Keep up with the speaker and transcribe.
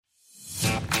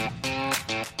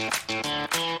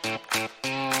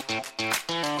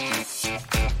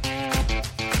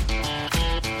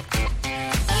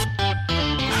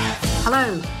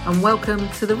Hello and welcome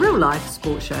to the Real Life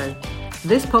Sports Show.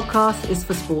 This podcast is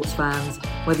for sports fans,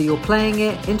 whether you're playing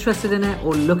it, interested in it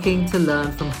or looking to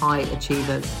learn from high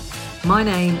achievers. My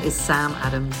name is Sam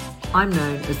Adams. I'm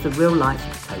known as the Real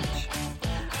Life Coach.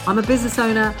 I'm a business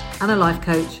owner and a life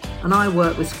coach, and I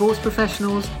work with sports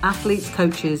professionals, athletes,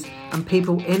 coaches and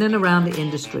people in and around the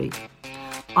industry.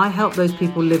 I help those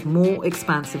people live more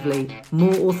expansively,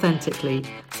 more authentically,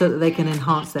 so that they can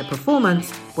enhance their performance,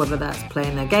 whether that's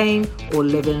playing their game or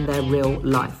living their real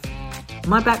life.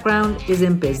 My background is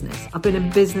in business. I've been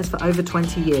in business for over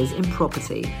 20 years in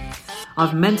property. I've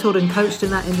mentored and coached in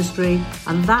that industry,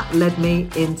 and that led me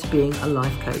into being a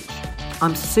life coach.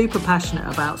 I'm super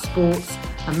passionate about sports,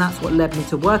 and that's what led me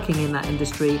to working in that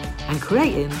industry and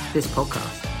creating this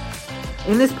podcast.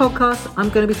 In this podcast, I'm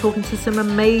going to be talking to some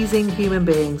amazing human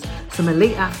beings, some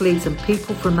elite athletes and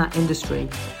people from that industry.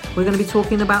 We're going to be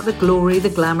talking about the glory, the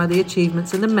glamour, the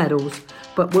achievements and the medals,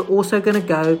 but we're also going to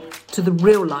go to the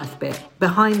real life bit,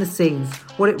 behind the scenes,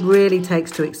 what it really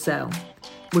takes to excel.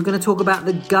 We're going to talk about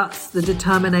the guts, the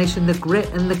determination, the grit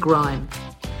and the grime.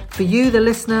 For you, the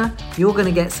listener, you're going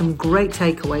to get some great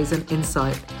takeaways and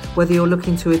insight, whether you're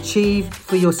looking to achieve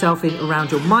for yourself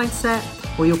around your mindset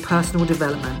or your personal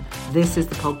development. This is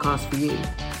the podcast for you.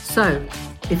 So,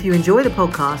 if you enjoy the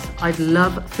podcast, I'd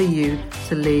love for you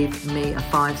to leave me a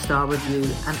 5-star review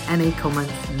and any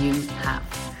comments you have.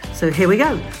 So here we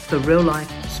go, the Real Life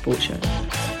Sports Show.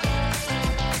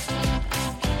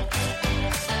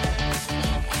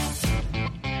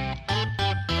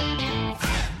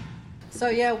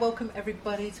 So welcome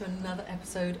everybody to another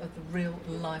episode of the Real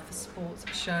Life Sports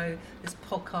Show, this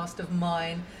podcast of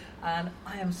mine. And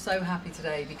I am so happy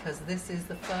today because this is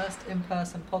the first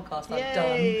in-person podcast I've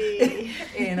done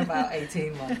in about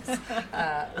 18 months,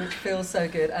 which feels so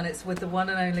good. And it's with the one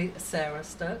and only Sarah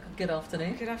Stirk. Good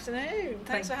afternoon. Good afternoon.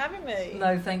 Thanks for having me.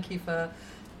 No, thank you for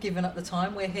giving up the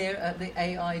time. We're here at the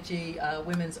AIG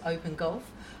Women's Open Golf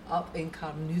up in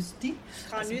Carnoustie.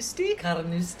 And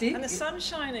the sun's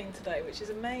shining today, which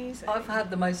is amazing. I've had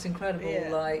the most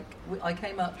incredible, I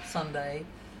came up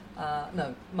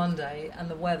Monday, and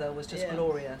the weather was just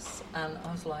glorious, and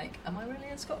I was like, am I really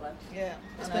in Scotland? Yeah,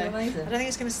 it's been amazing. I don't think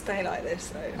it's going to stay like this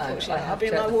though, unfortunately. No, I'll be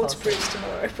in my waterproofs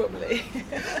tomorrow probably.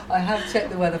 I have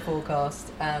checked the weather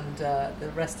forecast, and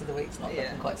the rest of the week's not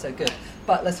looking quite so good,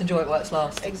 but let's enjoy it while it's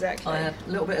last. Exactly. I had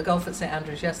a little bit of golf at St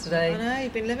Andrews yesterday. I know,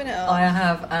 you've been living it up. I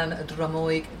have, and a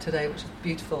Dramoig today, which is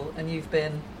beautiful, and you've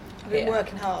been... I've been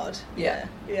working hard. Yeah.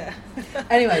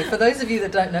 Anyway, for those of you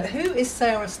that don't know, who is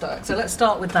Sarah Stirk? So let's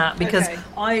start with that, because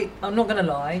I'm not going to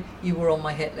lie, you were on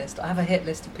my hit list. I have a hit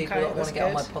list of people that want to get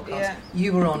on my podcast. Yeah.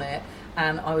 You were on it,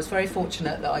 and I was very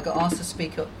fortunate that I got asked to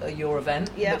speak at your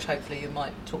event, which hopefully you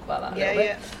might talk about that a little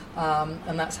bit.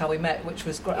 And that's how we met, which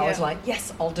was great. I was like,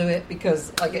 yes, I'll do it,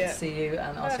 because I get to see you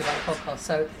and ask you about the podcast.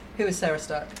 So who is Sarah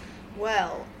Stirk?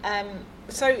 Well,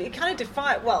 so it kind of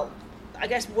defines... I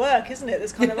guess work, isn't it?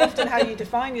 That's kind of often how you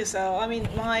define yourself. I mean,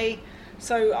 I'm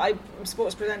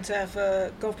golf presenter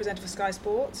for Sky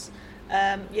Sports.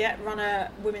 Run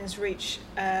a women's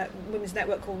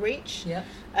network called Reach. Yeah.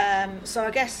 So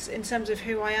I guess in terms of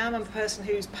who I am, I'm a person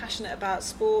who's passionate about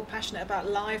sport, passionate about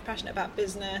life, passionate about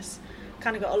business.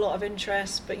 Kind of got a lot of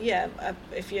interest. But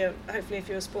if you're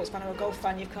a sports fan or a golf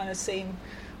fan, you've kind of seen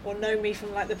or know me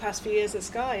from like the past few years at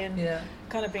Sky, and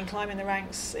kind of been climbing the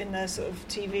ranks in the sort of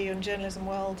TV and journalism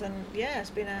world, and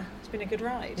it's been a good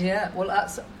ride. Yeah, well,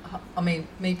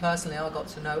 me personally, I got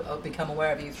to become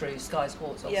aware of you through Sky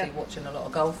Sports, obviously watching a lot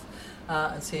of golf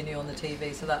and seeing you on the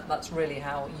TV. So that's really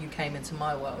how you came into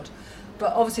my world.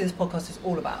 But obviously, this podcast is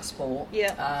all about sport.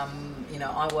 Yeah.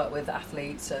 I work with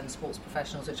athletes and sports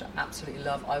professionals, which I absolutely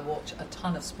love. I watch a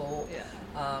ton of sport.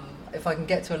 Yeah. If I can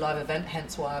get to a live event,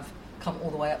 hence why I've come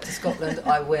all the way up to Scotland,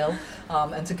 I will.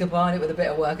 And to combine it with a bit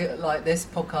of work like this,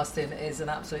 podcasting is an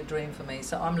absolute dream for me.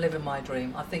 So I'm living my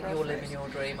dream. I think you're living your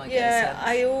dream, I guess. Yeah,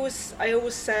 I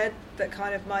always said that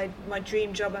kind of my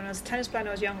dream job, when I was a tennis player when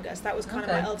I was younger, so that was kind of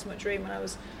my ultimate dream when I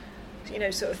was,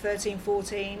 sort of 13,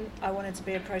 14, I wanted to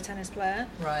be a pro tennis player.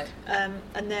 Right.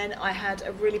 And then I had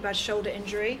a really bad shoulder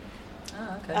injury.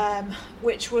 Oh, okay.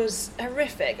 Which was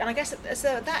horrific, and I guess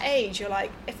at that age you're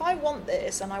like, if I want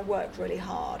this and I work really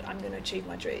hard, I'm going to achieve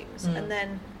my dreams. And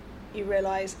then you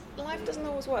realise life doesn't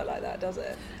always work like that, does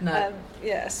it? No.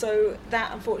 So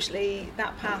that, unfortunately,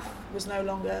 that path was no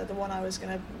longer the one I was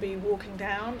going to be walking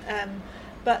down.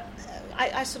 But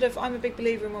I'm a big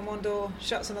believer in when one door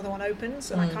shuts, another one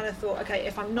opens, and I kind of thought, okay,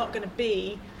 if I'm not going to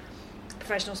be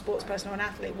professional sports person or an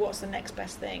athlete, what's the next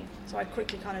best thing? So I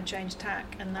quickly kind of changed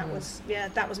tack, and that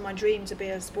was my dream, to be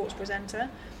a sports presenter.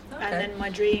 And then my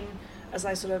dream, as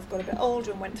I sort of got a bit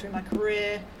older and went through my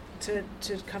career, to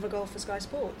cover golf for Sky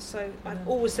Sports. So I've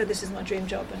always said this is my dream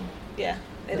job, and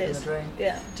it is. Dream.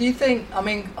 Yeah. Do you think? I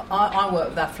mean, I work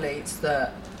with athletes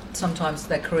that sometimes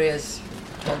their careers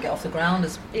don't get off the ground,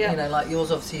 as you know, like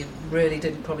yours obviously really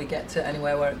didn't probably get to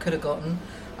anywhere where it could have gotten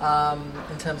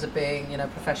in terms of being,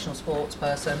 professional sports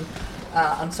person.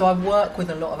 And so I work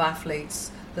with a lot of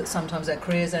athletes that sometimes their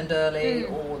careers end early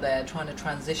or they're trying to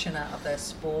transition out of their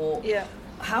sport. Yeah.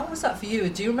 How was that for you?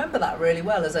 Do you remember that really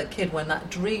well as a kid when that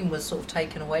dream was sort of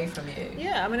taken away from you?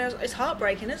 Yeah, I mean, it's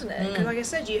heartbreaking, isn't it? Because like I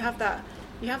said, you have that,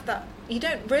 you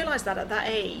don't realise that at that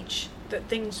age, that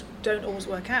things don't always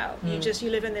work out. You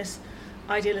live in this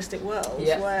idealistic world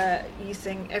where you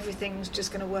think everything's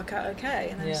just going to work out okay,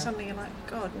 and then suddenly you're like,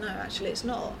 God, no, actually it's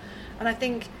not. And I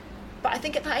think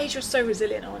at that age you're so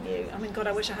resilient, aren't you? I mean, God,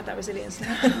 I wish I had that resilience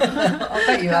now. I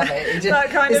bet you have it.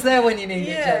 It's there when you need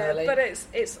it, generally. But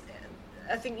it's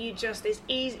I think it's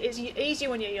easier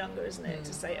when you're younger, isn't it,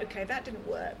 to say, okay, that didn't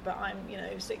work, but I'm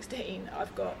 16,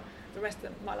 I've got the rest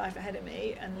of my life ahead of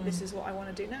me, and this is what I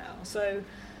want to do now. So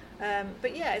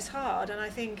but it's hard, and I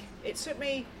think it took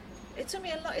me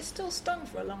a lot. It still stung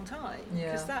for a long time,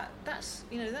 because that's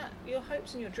that your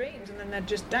hopes and your dreams, and then they're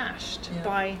just dashed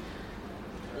by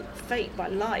fate, by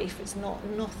life. It's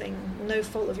nothing, no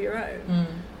fault of your own,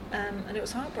 and it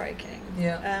was heartbreaking.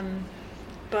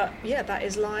 But that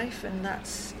is life, and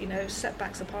that's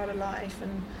setbacks are part of life,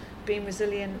 and being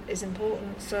resilient is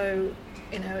important. So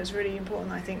it's really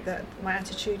important. I think that my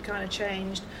attitude kind of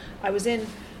changed. I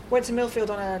went to Millfield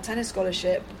on a tennis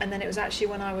scholarship, and then it was actually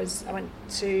when I went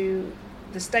to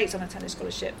the States on a tennis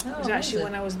scholarship. It was actually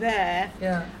when I was there,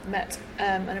 met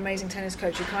an amazing tennis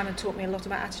coach who kind of taught me a lot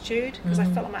about attitude, because I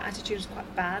felt like my attitude was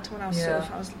quite bad when I was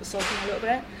I was sulking a little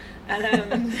bit.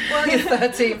 And well, you're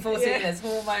 13, 14, there's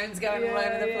hormones going all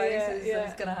over the place,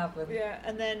 it's going to happen. Yeah,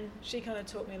 and then she kind of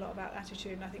taught me a lot about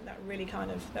attitude, and I think that really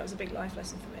that was a big life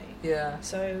lesson for me. Yeah.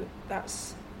 So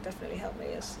that's definitely helped me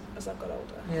as I've got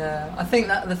older. Yeah, I think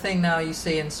that the thing now you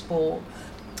see in sport,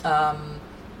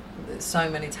 so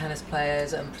many tennis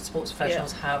players and sports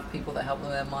professionals have people that help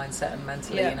them with their mindset and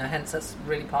mentally, hence that's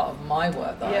really part of my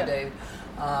work that I do.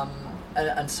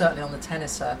 And certainly on the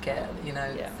tennis circuit,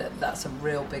 that's a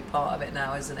real big part of it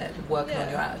now, isn't it? Working on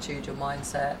your attitude, your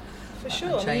mindset. For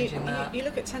sure. Changing that. You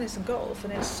look at tennis and golf,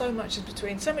 and there's so much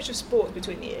of sport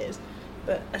between the years,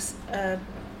 but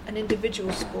an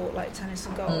individual sport like tennis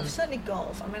and golf, certainly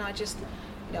golf. I mean,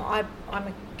 I'm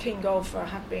a keen golfer. I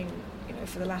have been,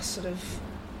 for the last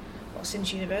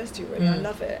since university, really. I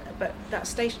love it. But that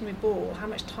stationary ball, how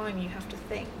much time you have to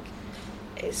think,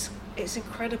 it's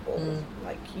incredible.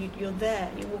 Like you're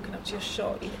there, you're walking up to your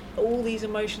shot, all these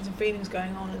emotions and feelings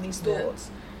going on, and these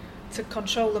thoughts, to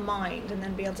control the mind and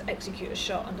then be able to execute a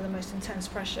shot under the most intense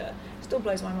pressure. It still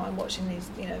blows my mind watching these,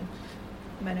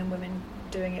 men and women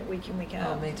doing it week in, week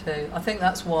out. Oh, me too. I think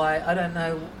that's why, I don't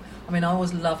know, I mean, I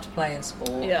always loved playing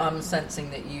sport. I'm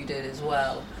sensing that you did as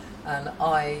well, and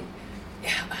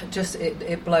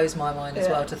it blows my mind as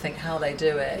well to think how they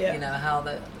do it,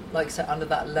 how like I said, under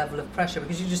that level of pressure,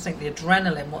 because you just think the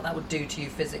adrenaline, what that would do to you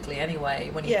physically anyway,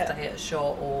 when you have to hit a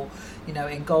shot, or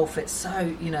in golf it's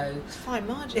so it's fine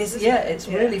margins, it's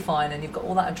really fine, and you've got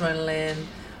all that adrenaline,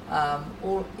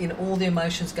 all the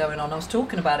emotions going on. I was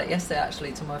talking about it yesterday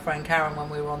actually to my friend Karen when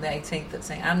we were on the 18th at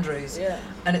St Andrews,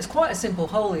 and it's quite a simple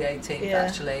hole, the 18th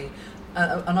actually,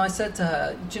 and I said to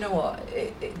her, do you know what,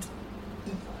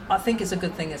 I think it's a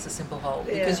good thing it's a simple hole,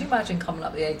 because you imagine coming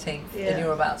up the 18th and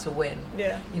you're about to win.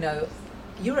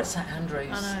 You're at St Andrews.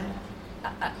 I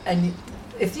know. And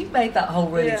if you made that hole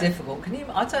really difficult, can you?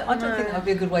 I don't think that would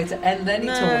be a good way to end any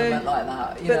tournament like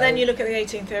that. But then you look at the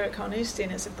 18th here at Carnoustie,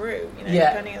 and it's a brew.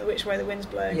 Depending on which way the wind's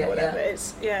blowing or whatever.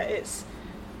 It's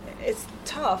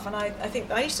tough, and I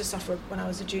think I used to suffer when I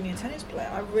was a junior tennis player.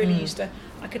 I really used to.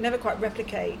 I could never quite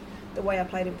replicate the way I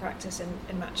played in practice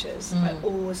in matches.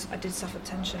 I did suffer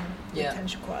tension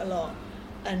quite a lot,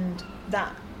 and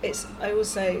I always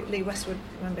say Lee Westwood,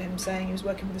 remember him saying he was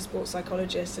working with a sports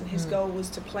psychologist, and his goal was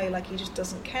to play like he just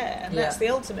doesn't care, and that's the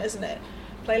ultimate, isn't it?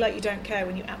 Play like you don't care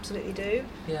when you absolutely do.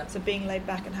 So being laid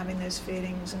back and having those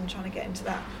feelings and trying to get into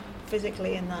that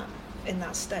physically in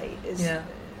that state is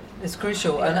it's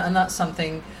crucial, and that's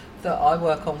something that I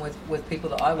work on with people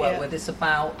that I work with.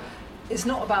 It's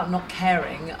not about not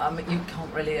caring. I mean, you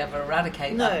can't really ever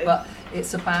eradicate that, but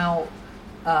it's about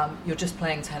you're just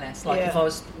playing tennis. Like if I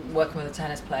was working with a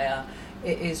tennis player,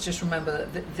 it is just remember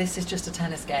that this is just a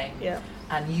tennis game,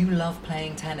 and you love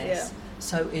playing tennis.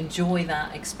 So enjoy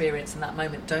that experience in that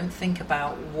moment. Don't think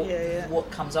about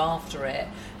what comes after it.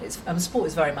 Sport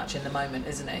is very much in the moment,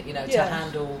 isn't it? To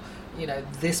handle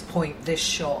this point, this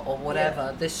shot, or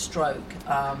whatever, this stroke.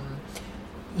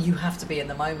 you have to be in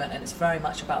the moment, and it's very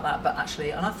much about that. But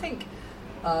actually, and I think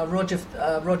Roger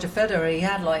Federer, he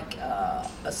had like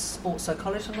a sports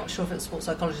psychologist. I'm not sure if it's a sports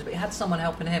psychologist, but he had someone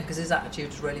helping him because his attitude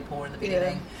was really poor in the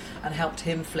beginning, and helped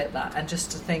him flip that. And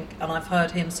just to think, and I've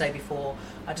heard him say before,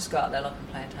 I just go out there like I'm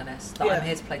playing tennis. That I'm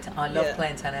here to play. I love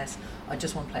playing tennis. I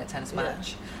just want to play a tennis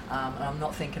match, and I'm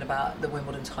not thinking about the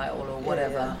Wimbledon title or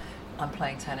whatever. I'm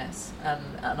playing tennis, and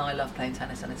I love playing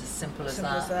tennis, and it's as simple as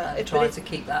that. And trying to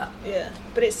keep that. Yeah,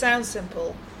 but it sounds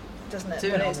simple, doesn't it?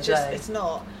 But it's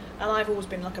not. And I've always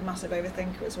been like a massive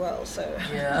overthinker as well, so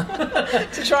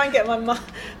to try and get my mind,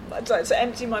 to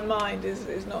empty my mind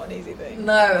is not an easy thing.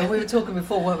 No, and we were talking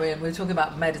before, weren't we? And we were talking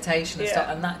about meditation and stuff,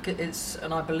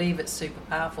 and I believe it's super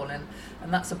powerful, and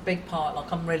that's a big part.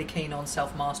 Like, I'm really keen on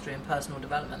self-mastery and personal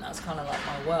development. That's kind of like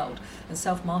my world, and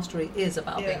self-mastery is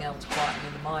about being able to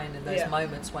quieten the mind in those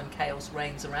moments when chaos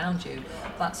reigns around you.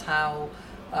 That's how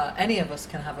any of us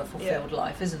can have a fulfilled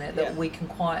life, isn't it? That we can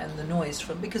quieten the noise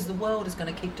because the world is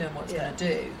going to keep doing what it's going to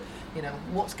do. You know,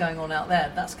 what's going on out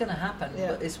there, that's going to happen,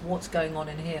 but it's what's going on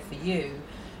in here for you.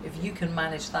 If you can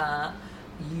manage that,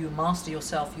 you master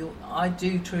yourself, I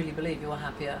do truly believe you're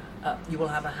happier. You will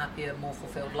have a happier, more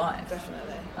fulfilled life.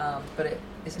 Definitely. But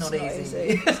it's not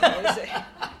easy. It's not easy.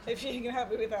 If you can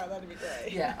help me with that, that'd be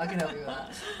great. Yeah, I can help you with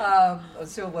that. I'm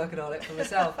still working on it for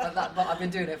myself, but I've been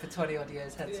doing it for 20 odd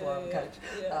years, hence why I'm a coach.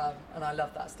 And I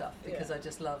love that stuff because I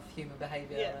just love human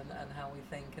behaviour and how we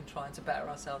think and trying to better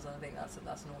ourselves, and I think that's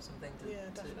an awesome thing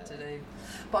to do.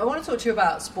 But I want to talk to you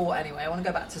about sport anyway. I want to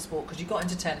go back to sport because you got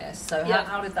into tennis. So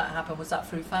how did that happen? Was that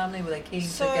through family? Were they keen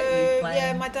to get you playing?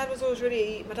 Yeah, my dad was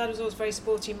always very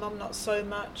sporty, mum not so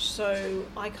much, so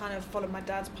I kind of followed my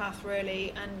dad's path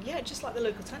really, and just like the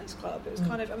local tennis club, it was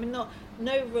kind of, I mean,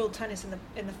 no real tennis in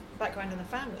the background in the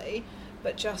family,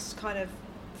 but just kind of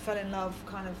fell in love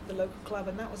kind of the local club,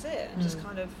 and that was it, and just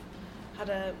kind of had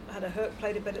a hook,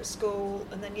 played a bit at school,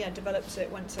 and then developed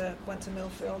it, went to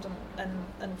Millfield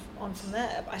and on from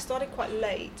there. But I started quite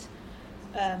late,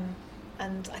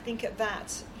 and I think at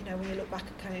that, when you look back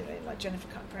at kind of like Jennifer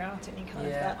Capriati and you kind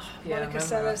of that Monica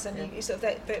Seles, and you sort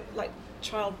of they're like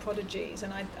child prodigies,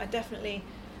 and I definitely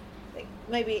think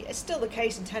maybe it's still the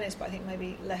case in tennis, but I think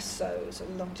maybe less so, sort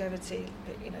of longevity,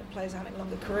 players are having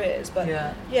longer careers. But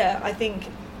I think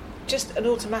just an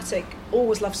automatic,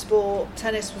 always loved sport,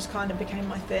 tennis was kind of became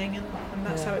my thing, and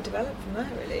that's how it developed from there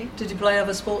really. Did you play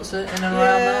other sports in and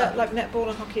around that? Like netball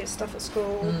and hockey and stuff at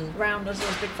school, rounders, I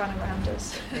was a big fan of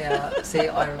rounders. See,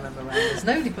 I remember rounders.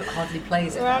 Nobody hardly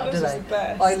plays it now, do they? The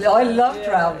best. I loved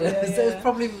rounders. It was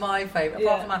probably my favourite,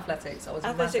 apart from athletics. I was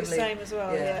athletics, massively... same as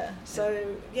well,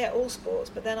 So, all sports,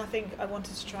 but then I think I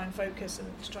wanted to try and focus and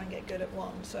just try and get good at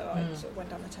one, so I sort of went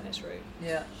down the tennis route.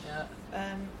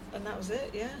 And that was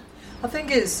it, I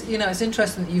think it's it's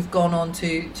interesting that you've gone on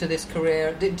to this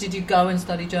career. Did you go and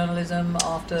study journalism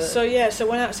after? So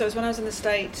when I was in the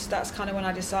States, that's kind of when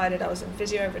I decided I was in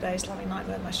physio every day, having a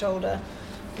nightmare in my shoulder,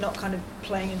 not kind of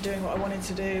playing and doing what I wanted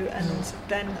to do, and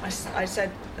then I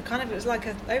said, kind of, it was like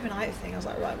an overnight thing. I was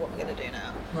like, right, what am I going to do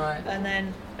now? Right. And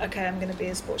then, okay, I'm going to be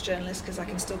a sports journalist because I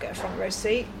can still get a front row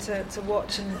seat to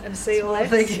watch and see all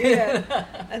this.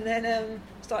 And then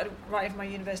started writing for my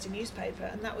university newspaper,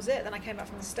 and that was it. Then I came back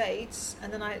from the States,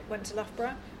 and then I went to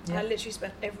Loughborough. And I literally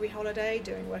spent every holiday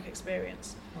doing work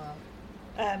experience. Wow.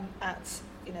 At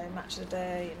Match of the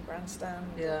Day and Grandstand.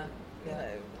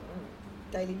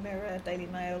 Daily Mirror, Daily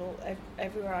Mail,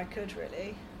 everywhere I could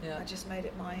really. I just made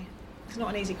it it's not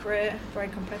an easy career, very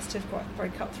competitive, quite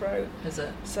very cutthroat. Is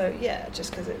it? So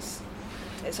just because it's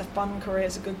a fun career,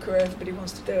 it's a good career, everybody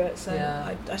wants to do it. So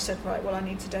I said, right, well, I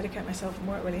need to dedicate myself and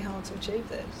work really hard to achieve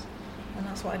this. And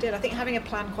that's what I did. I think having a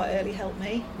plan quite early helped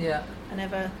me. I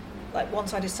never,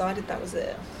 once I decided, that was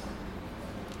it.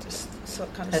 Just sort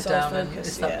of kind of head down, and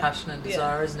it's that passion and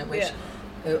desire, isn't it? Which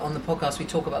on the podcast we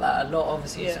talk about that a lot.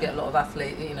 Obviously, you get a lot of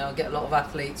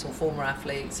athletes or former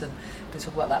athletes, and we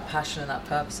talk about that passion and that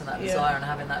purpose and that desire and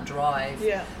having that drive.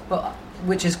 But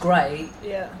which is great.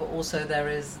 But also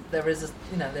there's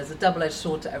a double-edged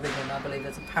sword to everything. I believe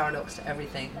there's a paradox to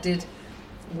everything.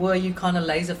 Were you kind of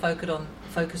laser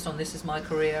focused on this is my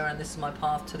career and this is my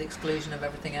path to the exclusion of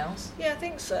everything else? Yeah, I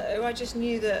think so. I just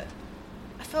knew that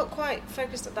I felt quite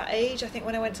focused at that age. I think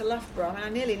when I went to Loughborough, I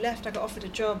nearly left. I got offered a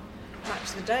job Match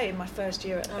of the Day in my first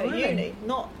year at uni.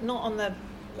 Not on the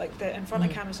in front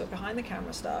of camera, sort of behind the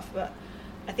camera stuff, but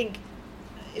I think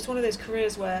it's one of those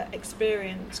careers where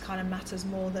experience kind of matters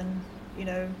more than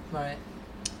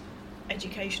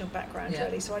educational background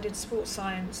really. So I did sports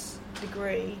science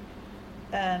degree,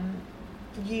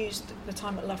 used the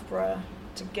time at Loughborough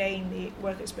to gain the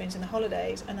work experience in the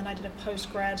holidays, and then I did a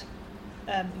postgrad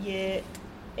year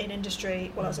in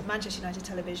industry. Well, I was at Manchester United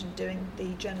Television doing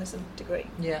the journalism degree.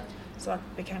 Yeah. So I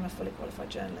became a fully qualified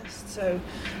journalist. So,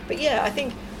 but yeah, I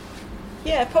think,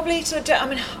 yeah, probably sort of, I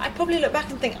mean, I probably look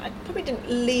back and think I probably didn't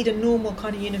lead a normal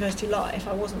kind of university life.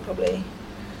 I wasn't the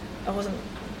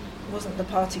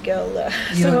party girl that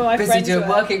some of my friends were. Busy doing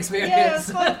work experience.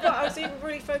 Yeah, I was even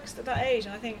really focused at that age,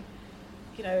 and I think,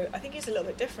 you know, I think it's a little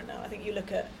bit different now. I think you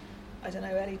look at, I don't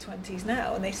know, early 20s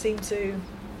now, and they seem to,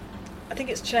 I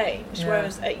think it's changed.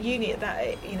 Whereas at uni at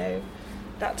that, you know,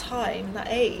 that time, that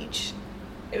age,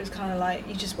 it was kind of like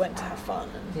you just went to have fun.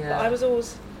 And, but I was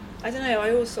always, I don't know,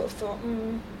 I always sort of thought,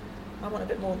 I want a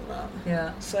bit more than that.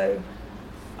 Yeah. So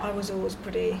I was always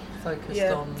pretty focused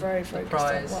on very focused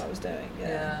on what I was doing.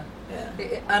 Yeah.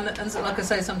 And so, like I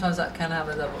say, sometimes that can have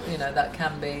you know, that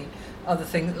can be other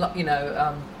things. Like, you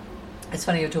know, it's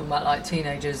funny you're talking about like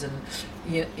teenagers, and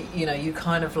you know, you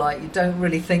kind of like, you don't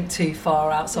really think too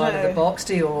far outside of the box,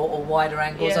 do you, or wider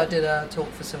angles. I did a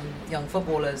talk for some young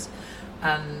footballers.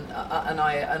 And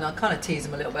I kind of tease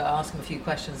them a little bit, ask them a few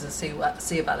questions and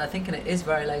see about their thinking. It is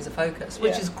very laser focused,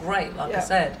 which is great, like I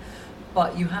said.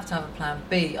 But you have to have a plan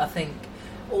B, I think,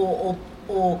 or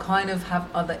kind of have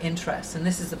other interests. And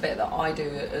this is the bit that I do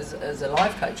as a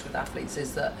life coach with athletes,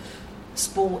 is that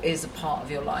sport is a part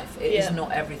of your life. It is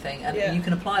not everything, and you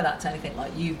can apply that to anything.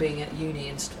 Like you being at uni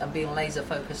and being laser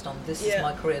focused on, this is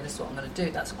my career, this is what I'm going to do.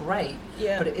 That's great,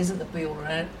 but it isn't the be all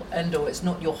and end all. It's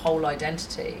not your whole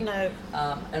identity. No.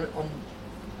 And on,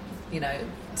 you know,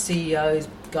 CEOs,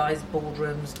 guys,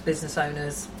 boardrooms, business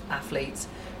owners, athletes,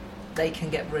 they can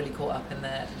get really caught up in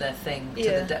their thing to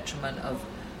the detriment of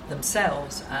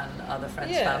themselves and other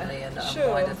friends, family, and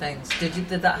wider things. Did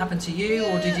that happen to you,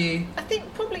 or did you? I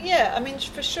think probably, I mean,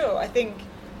 for sure. I think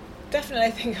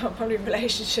probably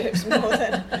relationships more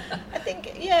than. I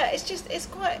think, it's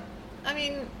quite. I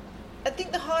mean, I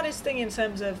think the hardest thing in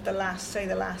terms of the last 10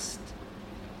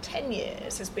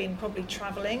 years has been probably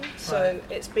travelling. So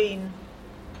it's been,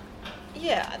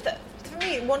 for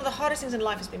me, one of the hardest things in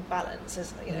life has been balance.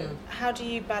 Is, you know, how do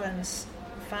you balance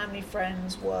family,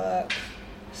 friends, work,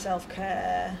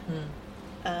 self-care,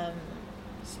 you know,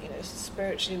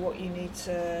 spiritually, what you need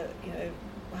to, you know,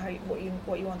 what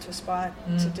you want to aspire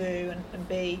to do and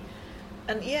be,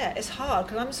 and it's hard,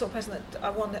 because I'm the sort of person that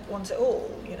I want it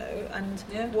all, you know, and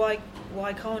why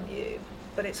can't you?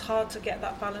 But it's hard to get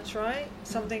that balance right.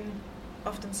 Something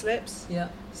often slips,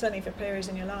 certainly for periods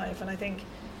in your life, and I think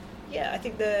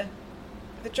the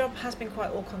job has been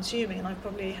quite all-consuming, and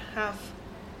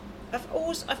I've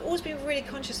always been really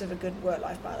conscious of a good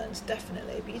work-life balance,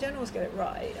 definitely, but you don't always get it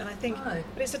right. And I think, but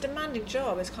it's a demanding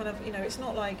job. It's kind of, you know, it's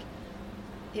not like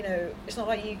you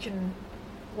can,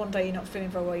 one day you're not feeling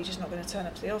very well, you're just not going to turn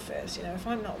up to the office. You know, if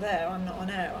I'm not there, I'm not on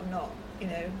air. I'm not, you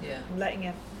know, I'm letting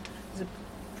you. There's a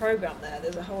program there.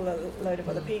 There's a whole load of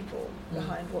other people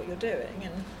behind what you're doing,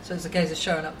 and so it's a case of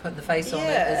showing up, putting the face on it,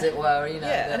 as it were. You know,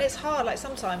 and it's hard. Like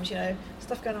sometimes, you know,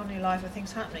 stuff going on in your life, or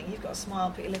things happening, you've got to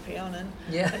smile, put your lippy on, and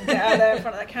get out there in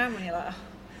front of that camera, and you're like,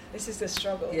 this is the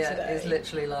struggle today. It's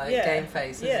literally like game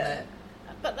face, isn't it?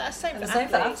 But that's same for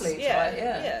athletes, right?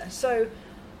 Yeah. So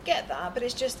get that, but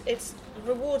it's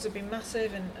rewards have been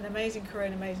massive, and an amazing career,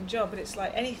 an amazing job. But it's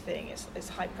like anything, it's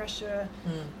high pressure.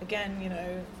 Again, you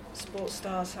know, sports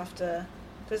stars have to.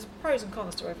 There's pros and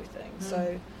cons to everything.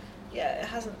 So it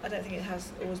hasn't. I don't think it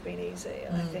has always been easy,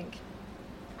 and I think,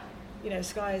 you know,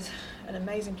 Sky's an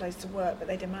amazing place to work, but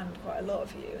they demand quite a lot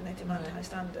of you, and they demand high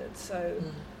standards. So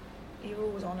you're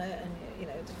always on it, and you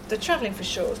know, the travelling for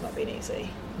sure has not been easy.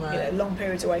 You know, long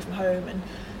periods away from home, and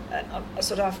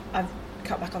I've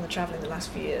cut back on the travelling the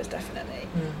last few years, definitely.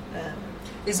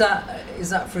 Is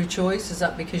that through choice? Is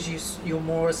that because you're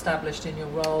more established in your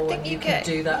role and you can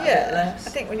do that a bit less?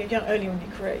 I think when you're young, early on in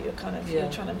your career, you're kind of you're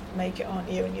trying to make it, aren't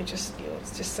you? And you'll just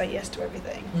say yes to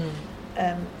everything.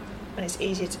 And it's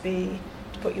easier to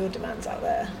put your demands out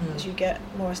there as you get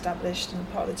more established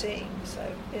and part of the team. So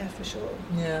for sure.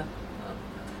 Yeah.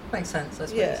 Makes sense, I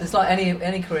suppose. It's like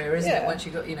any career, isn't it? Once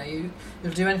you got, you know,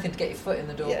 you'll do anything to get your foot in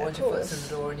the door. Once your foot's in the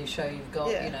door and you show you've got,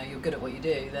 you know, you're good at what you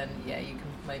do, then you can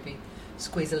maybe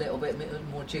squeeze a little bit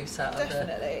more juice out of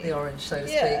the orange, so to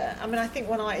speak. Yeah, I mean, I think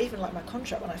even like my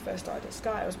contract when I first started at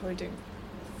Sky, I was probably doing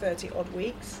 30 odd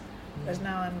weeks, whereas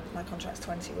now my contract's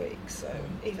 20 weeks. So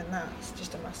even that's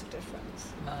just a massive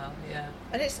difference. Wow, yeah.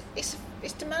 And it's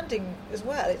demanding as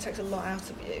well. It takes a lot out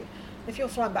of you. If you're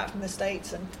flying back from the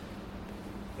States and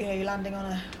you know, you're landing on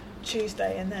a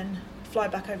Tuesday and then fly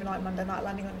back overnight Monday night,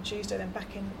 landing on a Tuesday, then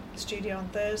back in the studio on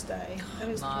Thursday.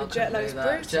 And the jet lag's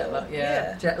brutal.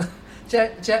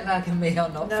 Jet lag and me are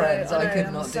not friends. I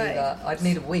could not do that. I'd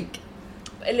need a week.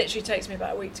 It literally takes me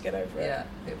about a week to get over it. Yeah,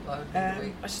 I would need a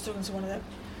week. I was just talking to one of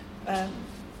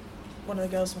one of the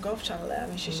girls from Golf Channel there. I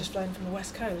mean, she's just flown from the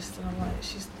West Coast, and I'm like,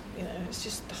 it's just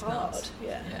it's hard. Nuts.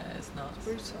 Yeah, it's nuts. It's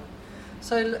brutal.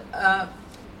 So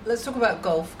let's talk about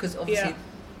golf, because obviously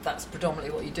that's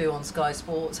predominantly what you do on Sky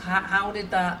Sports. How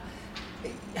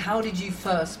did you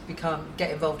first get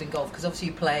involved in golf? Because obviously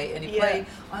you play, and you play.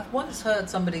 I've once heard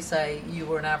somebody say you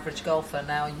were an average golfer.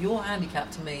 Now, your handicap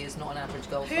to me is not an average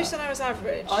golfer. Who said I was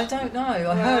average? I don't know.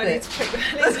 I heard it.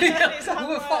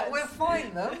 We'll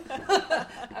find them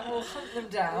and we'll hunt them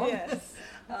down. Yes.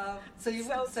 So you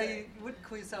wouldn't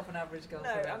call yourself an average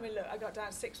golfer? No, I mean, look, I got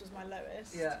down 6 was my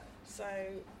lowest. Yeah. So,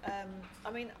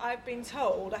 I mean, I've been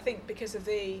told, I think because of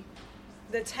the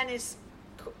tennis,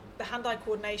 the hand-eye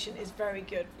coordination is very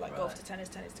good, like golf to tennis,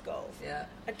 tennis to golf. Yeah.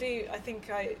 I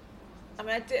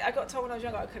got told when I was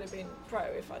younger I could have been pro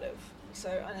if I'd have. So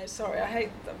I know, sorry, I hate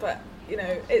that, but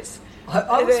it's.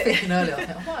 I was thinking earlier,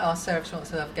 I might ask Sarah if she wants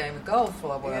to have a game of golf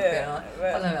while we're up here.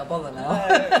 I don't think I'll bother now.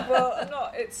 No, well, I'm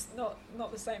not. It's not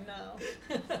the same now.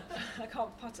 I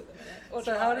can't putt at the minute. Or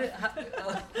so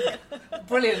drive.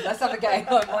 Brilliant! Let's have a game.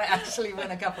 I might actually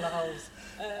win a couple of holes.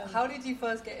 How did you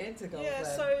first get into golf? Yeah,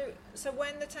 then? so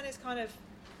when the tennis kind of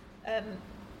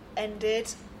ended,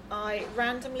 I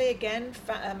randomly again.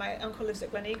 My uncle lives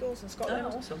at Glen Eagles in Scotland.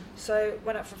 Oh, awesome! So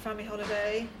went up for a family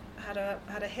holiday. Had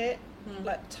a hit,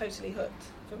 like totally hooked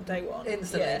from day one.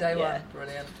 Instantly, day one.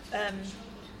 Brilliant. I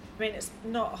mean, it's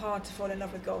not hard to fall in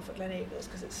love with golf at Glen Eagles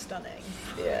because it's stunning.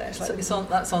 Yeah, it's like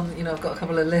that's on. You know, I've got a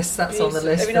couple of lists. That's on the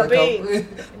list. Have you not been?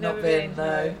 Golf. Not been.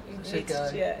 No. Should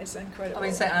go. Yeah, it's incredible. I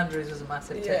mean, St Andrews was a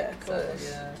massive tip. Yeah, of course.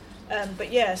 So, yeah.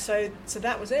 But yeah, so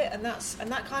that was it, and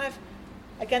that kind of,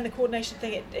 again, the coordination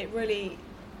thing. It really,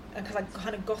 because I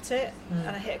kind of got it, and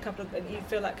I hit a couple of, and you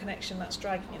feel that connection, that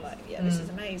strike, and you're like, yeah, this is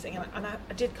amazing. And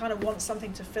I did kind of want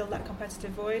something to fill that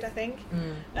competitive void, I think.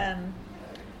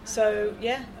 So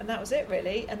yeah, and that was it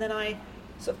really. And then I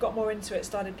sort of got more into it,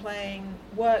 started playing,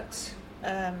 worked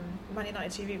Man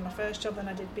United TV was my first job. Then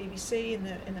I did BBC in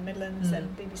the Midlands,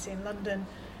 then BBC in London.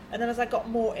 And then as I got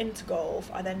more into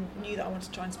golf, I then knew that I wanted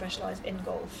to try and specialise in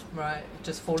golf. Right,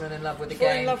 just falling in love with the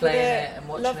game, playing it and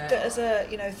watching it. Loved it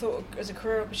as thought as a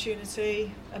career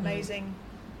opportunity. Amazing,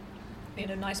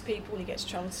 nice people. You get to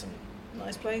travel to some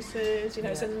nice places.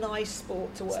 It's a nice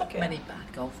sport to work in. Not many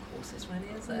bad golf courses,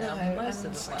 really, is there? No, I mean, most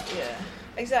of them. Yeah,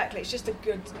 exactly. It's just a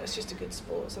good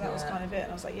sport. So that was kind of it.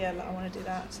 And I was like, I want to do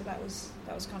that. So that was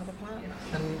kind of the plan.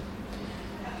 And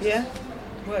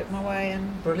worked my way,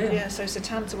 and brilliant. So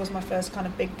Setanta was my first kind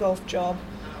of big golf job,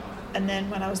 and then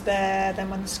when I was there,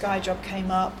 when the Sky job came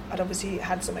up, I'd obviously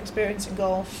had some experience in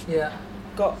golf. Yeah.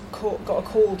 Got a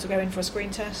call to go in for a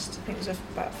screen test. I think it was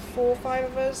about 4 or 5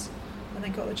 of us, and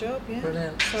then got the job. Yeah.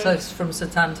 Brilliant. So it's from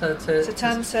Setanta to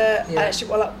Setanta.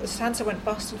 Setanta went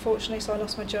bust, unfortunately, so I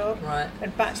lost my job. Right.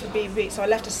 Went back to the BBC. So I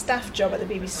left a staff job at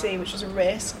the BBC, which was a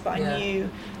risk, but I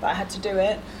knew that I had to do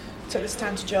it. Took the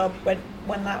Setanta job.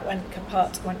 When that went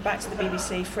kaput, went back to the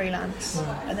BBC freelance,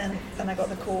 and then I got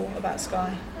the call about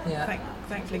Sky. Yeah.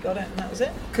 Thankfully got it, and that was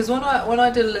it. Because when I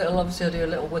did I do a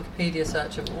little Wikipedia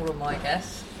search of all of my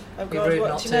guests. Oh God,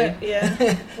 what do you know?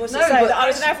 Yeah. What's it say? That I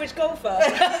was an average golfer.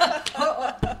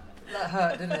 That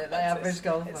hurt, didn't it? The average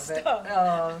golfer bit.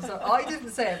 Oh, so I didn't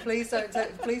say it. Please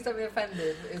don't be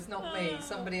offended. It's not me.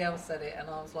 Somebody else said it, and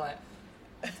I was like,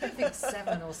 I don't think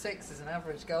 7 or 6 is an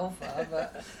average golfer,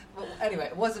 but anyway,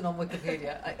 it wasn't on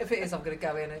Wikipedia. If it is, I'm going to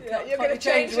go in and you're going to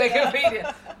change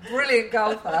Wikipedia. Brilliant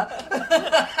golfer.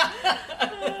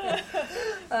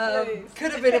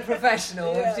 Could have been a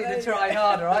professional if she'd have tried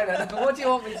harder. I don't know. What do you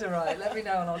want me to write? Let me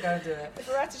know and I'll go and do it. If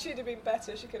her attitude had been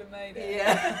better, she could have made it.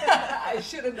 Yeah, I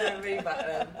should have known me back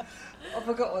then. I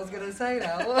forgot what I was going to say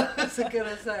now. What was I going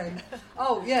to say?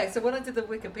 Oh, yeah, so when I did the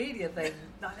Wikipedia thing,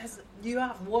 you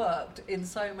have worked in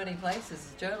so many places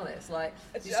as a journalist. Like,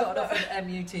 you started off with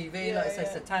MUTV,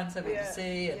 Setanta,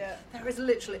 BBC, and there is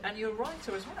literally, and you're a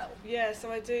writer as well. Yeah, so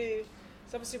I do.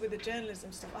 So obviously with the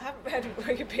journalism stuff, I haven't read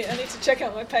Wikipedia. I need to check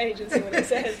out my page and see what it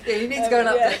says. Yeah, you need to go and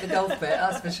update the golf bit,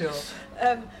 that's for sure.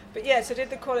 But yeah, so I did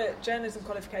the journalism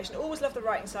qualification. Always loved the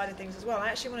writing side of things as well. I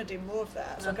actually want to do more of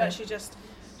that. So I've actually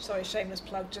shameless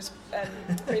plug, just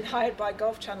been hired by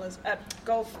Golf Channel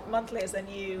Golf Monthly as their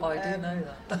new... I do know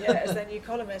that. as their new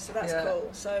columnist, so that's cool.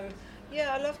 So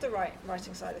yeah, I love the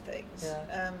writing side of things.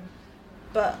 Yeah.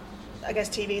 But I guess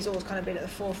TV's always kind of been at the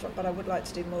forefront, but I would like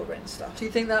to do more written stuff. Do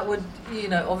you think that would,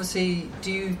 obviously,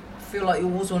 do you feel like you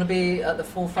always want to be at the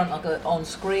forefront, like on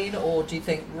screen, or do you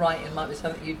think writing might be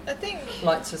something you'd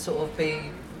like to sort of be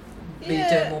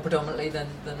doing more predominantly than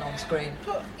on screen?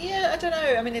 Yeah, I don't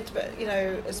know. I mean,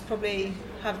 it's probably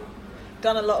have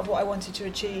done a lot of what I wanted to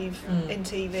achieve in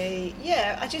TV.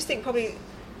 Yeah, I just think probably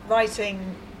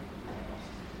writing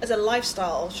as a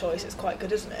lifestyle choice, it's quite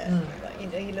good, isn't it? Like,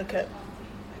 you look at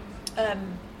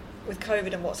with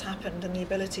COVID and what's happened, and the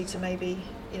ability to maybe,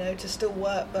 to still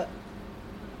work, but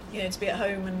to be at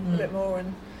home and a bit more.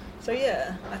 And so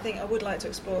I think I would like to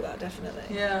explore that, definitely.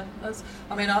 Yeah,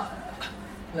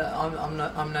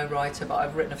 I'm no writer, but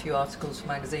I've written a few articles for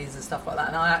magazines and stuff like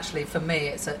that. And for me,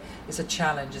 it's a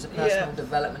challenge, it's a personal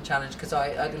development challenge, because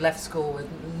I left school with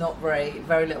not very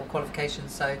little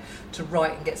qualifications. So to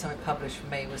write and get something published for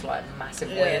me was like a massive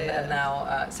win. And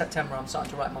now September I'm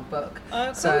starting to write my book,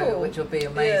 which will be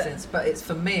amazing. But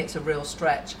for me, it's a real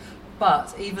stretch.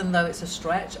 But even though it's a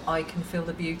stretch, I can feel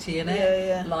the beauty in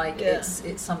it.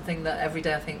 It's something that every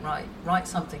day I think, write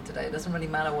something today. It doesn't really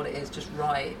matter what it is, just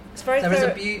write. It's very there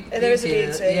is a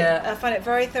beauty. I find it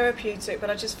very therapeutic,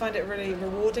 but I just find it really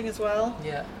rewarding as well.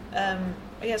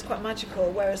 It's quite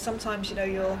magical. Whereas sometimes,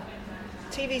 your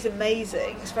TV's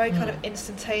amazing. It's very kind of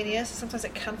instantaneous. Sometimes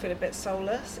it can feel a bit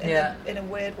soulless in a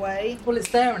weird way. Well, it's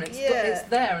there and it's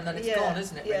there and then it's gone,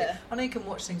 isn't it? Really? I know you can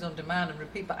watch things on demand and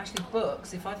repeat, but actually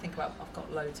books. If I think about, I've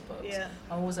got loads of books.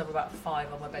 I always have about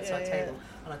 5 on my bedside table,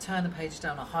 and I turn the pages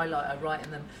down, I highlight, I write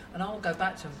in them, and I'll go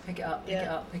back to them, pick it up.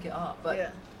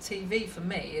 But TV for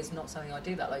me is not something I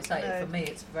do that. Like you say, for me,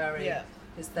 it's very,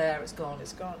 it's there, it's gone.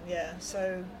 It's gone. Yeah.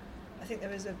 So I think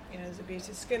there is there's a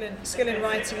beauty, skill in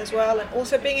writing as well, and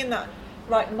also being in that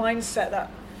right mindset, that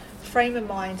frame of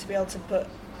mind to be able to put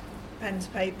pen to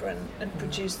paper and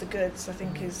produce the goods. I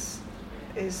think is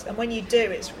and when you do,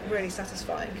 it's really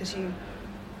satisfying, because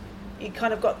you've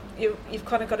kind of got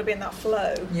to be in that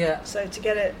flow. So to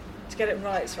get it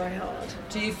right, it's very hard.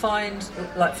 Do you find,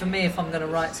 like for me, if I'm going to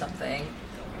write something,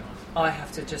 I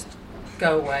have to just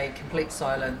go away, complete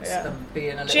silence, and be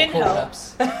in a little gin corner.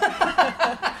 Helps.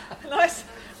 nice.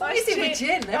 What is it with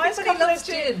gin? Nice Everybody loves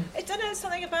gin. I don't know,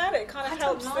 something about it kind of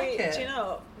helps. Don't like it. Do you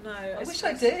know? No. I wish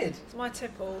I did. It's my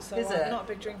tipple, so Is I'm it? not a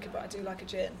big drinker, but I do like a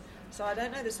gin. So I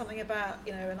don't know. There's something about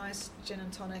a nice gin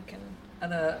and tonic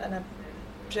and a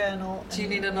journal. Do you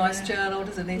need a nice journal?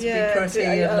 Does it need to be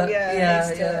pretty?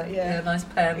 A nice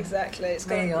pen. Exactly. It's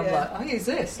I'm like, I use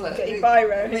this. Look, get your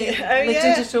biro. The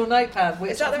digital notepad,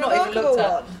 which is that I've the not even remarkable looked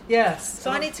at. one? Yes.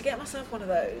 So I need to get myself one of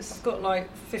those. I've got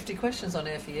like 50 questions on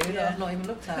here for you that I've not even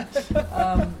looked at.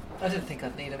 I didn't think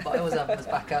I'd need them, but I always have them as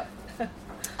backup.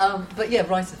 But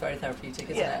writing's very therapeutic,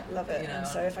 isn't it? Yeah, love it. And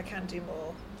so if I can do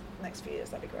more next few years,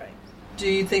 that'd be great. Do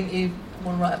you think you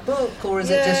want to write a book, or is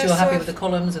it just you're happy with the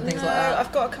columns and things like that?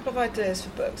 I've got a couple of ideas for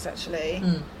books actually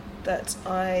that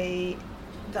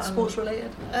sports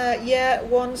related.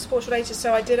 One sports related.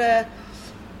 So I did a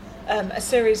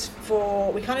series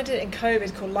we kind of did it in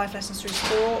COVID called Life Lessons Through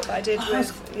Sport. That I did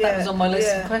that was on my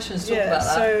list of questions to talk about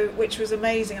that. So which was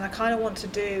amazing, and I kind of want to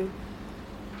do.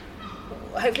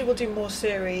 Hopefully, we'll do more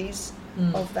series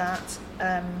of that.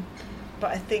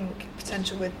 But I think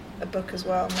potential with a book as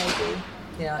well, maybe.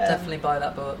 Yeah, I'd definitely buy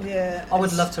that book. Yeah, I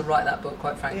would love to write that book,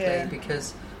 quite frankly,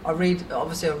 because I read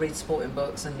sporting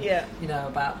books and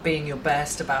about being your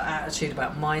best, about attitude,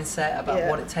 about mindset, about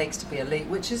what it takes to be elite,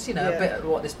 which is a bit of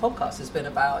what this podcast has been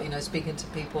about. Speaking to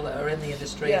people that are in the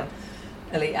industry and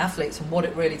elite athletes and what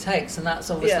it really takes, and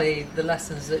that's obviously the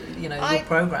lessons that your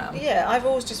program. I've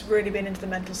always just really been into the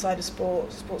mental side of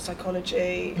sports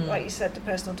psychology, like you said, the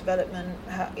personal development,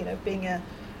 being a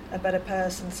better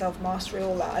person, self-mastery,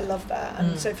 all that. I love that.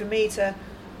 And so for me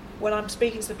when I'm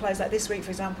speaking to the players, like this week,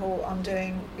 for example, I'm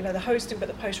doing, the hosting, but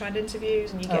the post-round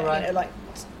interviews, and you get, like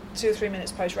 2 or 3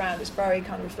 minutes post-round. It's very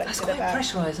kind of reflective about...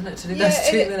 That's quite pressurised, isn't it, to do those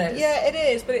 2 minutes? Yeah, it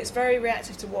is, but it's very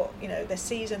reactive to what, their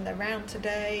season, their round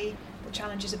today, the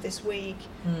challenges of this week,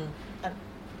 and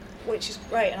which is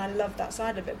great, and I love that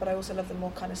side of it, but I also love the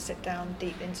more kind of sit-down,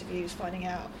 deep interviews, finding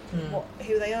out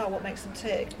who they are, what makes them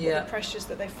tick, what the pressures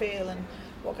that they feel, and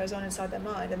what goes on inside their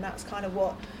mind. And that's kind of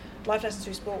what Life Lessons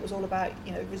Through Sport was all about,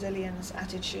 resilience,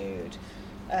 attitude,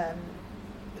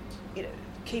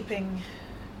 keeping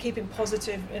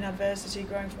positive in adversity,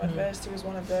 growing from adversity was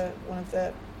one of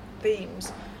the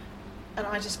themes. And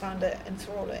I just found it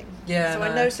enthralling.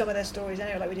 I know some of their stories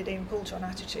anyway, like we did Ian Poulter on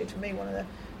attitude, for me one of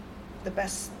the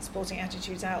best sporting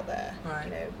attitudes out there.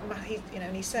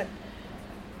 And he said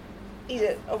he's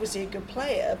obviously a good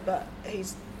player, but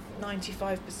he's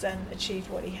 95% achieved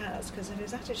what he has because of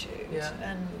his attitude.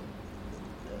 And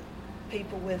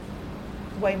people with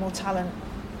way more talent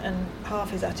and half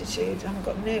his attitude haven't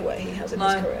got near where he has in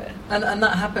his career. And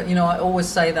that happened, I always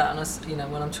say that,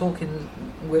 and when I'm talking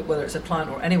with, whether it's a client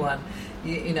or anyone,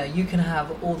 you can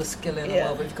have all the skill in the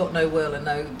world, but if you've got no will and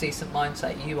no decent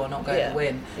mindset, you are not going to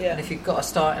win. And if you've got a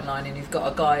starting line and you've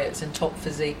got a guy that's in top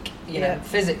physique,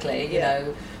 physically,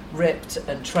 ripped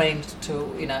and trained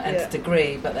to nth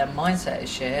degree, but their mindset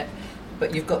is shit,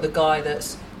 but you've got the guy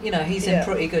that's, he's in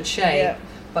pretty good shape,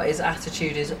 but his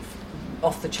attitude is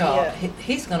off the chart.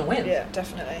 He's going to win. Yeah,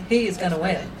 definitely. He is going to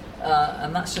win,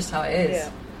 and that's just how it is.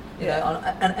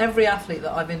 And every athlete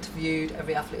that I've interviewed,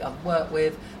 every athlete I've worked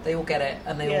with, they all get it,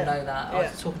 and they all know that. I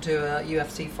was talking to a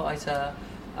UFC fighter,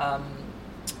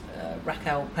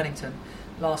 Raquel Pennington,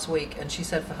 last week, and she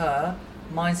said for her,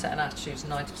 mindset and attitude is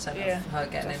 90% of her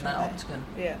getting in that octagon.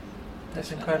 Yeah,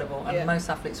 that's incredible, and most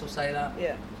athletes will say that.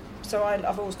 Yeah, so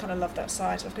I've always kind of loved that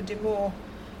side. So if I could do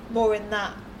more in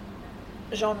that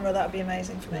genre, that would be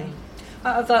amazing for me.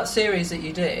 Out of that series that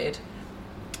you did,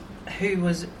 who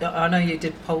was? I know you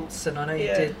did Pulse, and I know you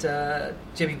did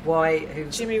Jimmy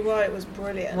White. Jimmy White was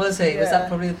brilliant. Was he? Was that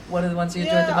probably one of the ones you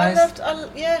enjoyed the most?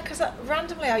 Because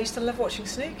randomly I used to love watching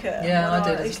snooker. Yeah, I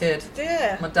did as a kid.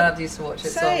 Yeah, my dad used to watch it,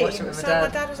 so I watched it with my dad.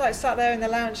 My dad was like sat there in the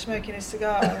lounge smoking his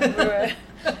cigar.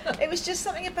 It was just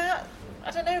something about,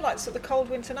 I don't know, like sort of the cold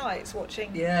winter nights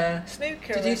watching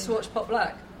snooker. Did you used to watch Pot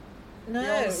Black?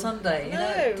 No. On Sunday,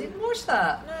 didn't watch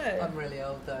that. No. I'm really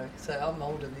old though, so I'm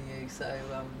older than you. So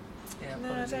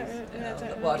apologies.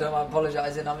 I I don't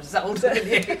apologising. I'm just older than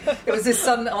you. It was this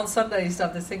on Sunday. Used to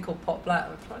have this thing called Pot Black.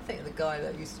 I'm trying to think of the guy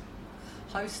that used to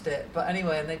host it, but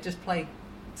anyway, and they'd just play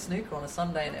snooker on a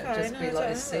Sunday, and it would just be like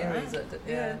this series.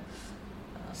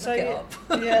 So look it up.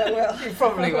 Yeah, well, you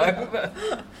probably won't. But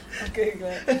I'll Google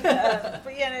it.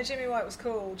 But Jimmy White was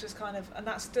cool. Just kind of, and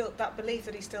that's still that belief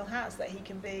that he still has that he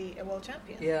can be a world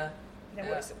champion. Yeah.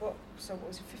 What is it? What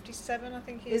was he? 57, I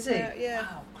think he is. Is he? Yeah.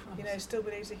 Wow, Christ. Still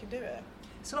believes he can do it.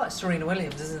 It's like Serena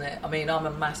Williams, isn't it? I mean, I'm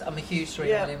a huge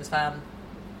Serena Williams fan,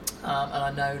 and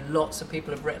I know lots of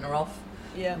people have written her off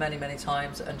many, many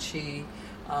times, and she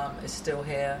is still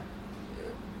here.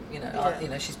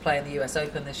 She's playing the US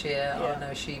Open this year. I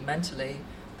know she mentally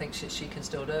thinks she can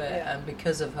still do it, and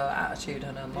because of her attitude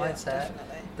and her mindset,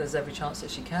 there's every chance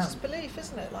that she can. It's just belief,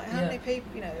 isn't it? Like how many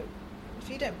people, if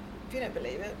you don't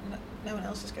believe it, no one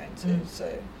else is going to.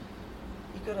 So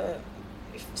you've got to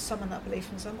summon that belief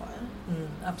from somewhere.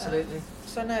 Absolutely.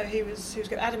 So no, he was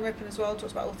good. Adam Rippon as well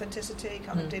talks about authenticity,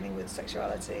 kind of dealing with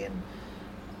sexuality, and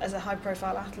as a high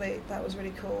profile athlete, that was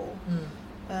really cool.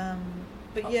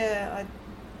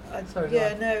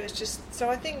 It's just, so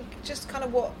I think just kind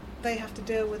of what they have to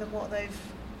deal with and what they've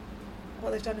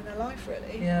done in their life,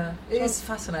 really. Yeah, it is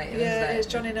fascinating, isn't it? It is.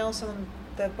 Johnny Nelson,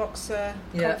 the boxer,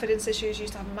 confidence issues,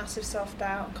 used to have massive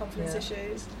self-doubt and confidence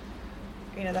issues.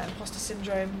 That imposter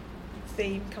syndrome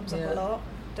theme comes up a lot.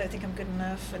 Don't think I'm good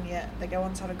enough, and yet they go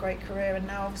on to have a great career, and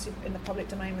now obviously in the public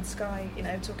domain with Sky,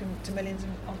 talking to millions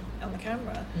on the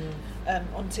camera,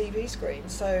 on TV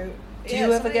screens. So do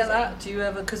you ever get that? Do you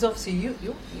ever? Because obviously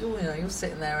you're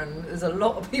sitting there, and there's a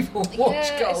lot of people watch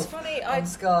golf on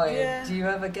Sky. Yeah. Do you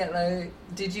ever get those?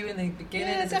 Did you in the beginning?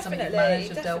 Yeah, is it something you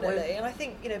managed and dealt with? And I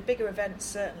think bigger events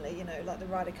certainly. Like the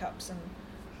Ryder Cups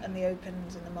and the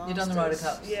Opens and the Masters. You've done the Ryder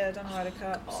Cups. Yeah, I've done the Ryder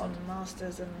Cups and the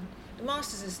Masters, and the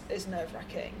Masters is nerve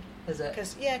wracking. Is it?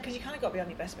 Because you kind of got to be on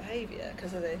your best behaviour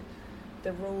because of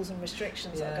the rules and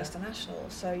restrictions at Augusta National.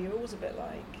 So you're always a bit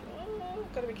like,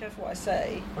 I've got to be careful what I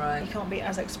say. Right. You can't be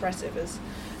as expressive as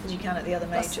you can at the other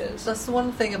majors. That's the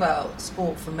one thing about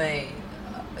sport for me,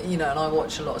 and I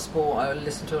watch a lot of sport. I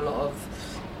listen to a lot of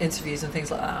interviews and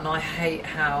things like that, and I hate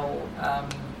how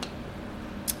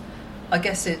I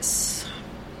guess it's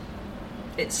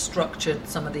structured,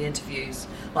 some of the interviews.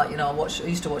 Like, I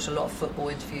used to watch a lot of football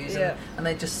interviews, and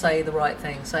they just say the right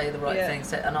thing,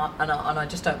 and I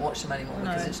just don't watch them anymore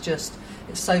because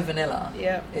it's so vanilla.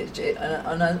 Yeah.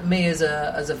 And me as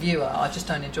a viewer, I just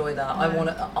don't enjoy that.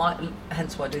 No.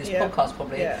 Hence why I do this podcast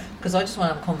probably, because I just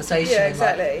want to have a conversation. Yeah,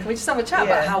 exactly. Can we just have a chat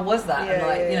about how was that,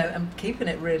 and keeping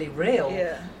it really real.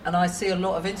 Yeah. And I see a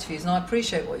lot of interviews, and I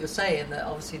appreciate what you're saying, that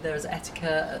obviously there is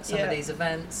etiquette at some of these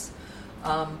events.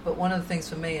 But one of the things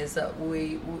for me is that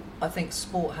I think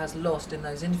sport has lost in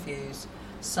those interviews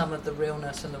some of the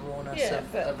realness and the rawness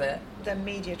of it. They're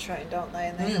media trained, aren't they?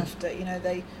 And they have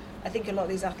to, I think a lot of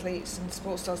these athletes and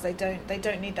sports stars, they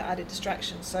don't need that added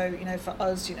distraction. So, for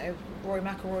us, Rory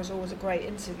McIlroy is always a great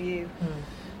interview.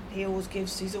 He's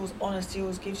always honest. He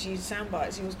always gives you sound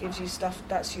bites. He always gives you stuff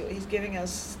he's giving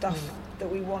us stuff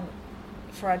that we want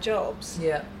for our jobs.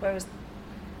 Yeah. Whereas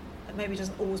it maybe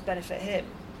doesn't always benefit him.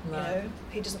 No.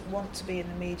 He doesn't want to be in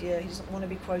the media. He doesn't want to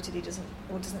be quoted. He doesn't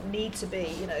need to be.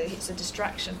 It's a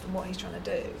distraction from what he's trying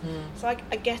to do. So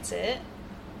I get it,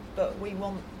 but we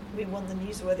want the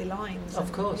newsworthy lines.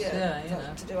 Of course,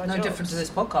 to do our no jobs. Different to this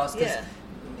podcast.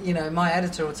 My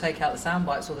editor will take out the sound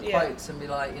bites or the quotes and be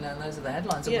like, those are the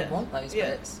headlines, and we want those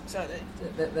bits. Exactly.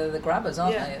 They're the grabbers,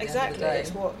 aren't they? At Exactly. The end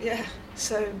of the day. It's what.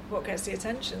 So what gets the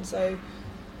attention? So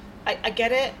I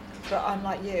get it, but I'm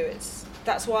like you.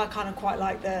 that's why I kind of quite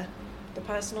like the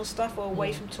personal stuff, or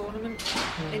away from tournament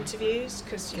interviews,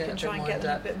 because you can try and get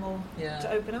them a bit more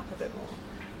to open up a bit more.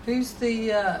 Who's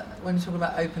the when you're talking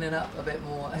about opening up a bit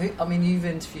more? I mean, you've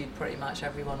interviewed pretty much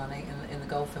everyone, I think, in the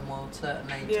golfing world,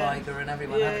 certainly Tiger and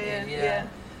everyone, haven't you? Yeah.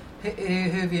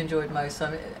 Who have you enjoyed most?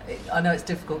 I mean, I know it's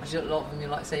difficult because a lot of them, you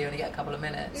like say, you only get a couple of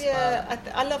minutes. Yeah,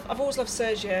 I've always loved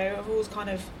Sergio.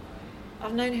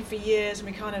 I've known him for years, and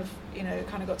we kind of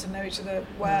got to know each other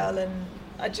well, and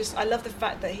I love the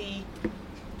fact that I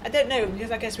don't know,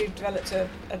 because I guess we've developed a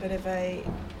bit of a.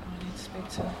 I need to speak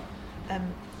to.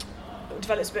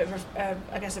 Developed a bit of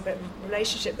a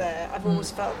relationship there. I've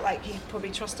always felt like he probably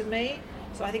trusted me,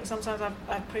 so I think sometimes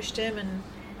I've pushed him, and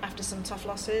after some tough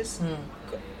losses,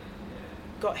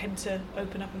 got him to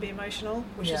open up and be emotional,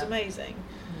 which was amazing.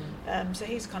 So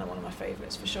he's kind of one of my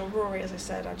favourites for sure. Rory, as I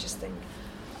said, I just think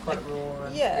quite raw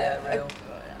and real.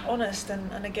 Honest,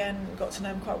 and again got to know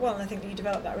him quite well, and I think you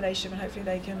develop that relationship, and hopefully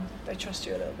they trust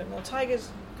you a little bit more.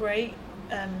 Tiger's great,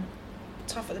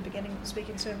 tough at the beginning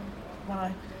speaking to him when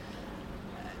I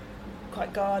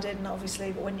quite guarded, and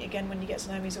obviously, but when you get to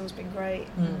know him, he's always been great.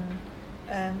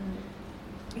 I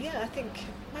think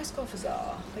most golfers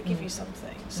they give you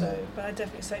something. So, but I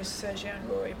definitely say Sergio and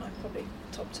Rory, my probably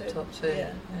top two.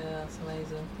 Yeah, that's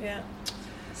amazing. Yeah.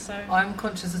 So I'm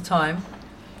conscious of time.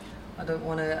 I don't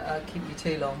want to keep you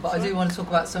too long, but I do want to talk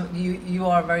about some. You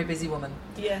are a very busy woman.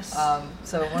 Yes.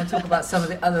 So I want to talk about some of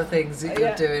the other things that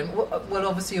you're doing. Well,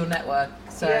 obviously your network,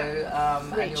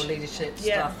 and your leadership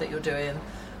stuff that you're doing.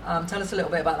 Tell us a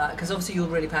little bit about that, because obviously you're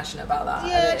really passionate about that.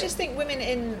 Yeah, I just think women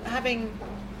in having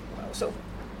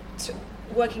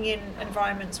working in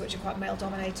environments which are quite male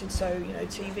dominated, so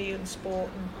TV and sport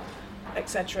and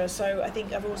etc. So I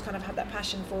think I've always kind of had that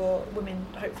passion for women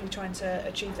hopefully trying to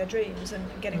achieve their dreams and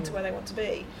getting to where they want to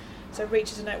be. So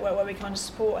Reach is a network where we kind of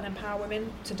support and empower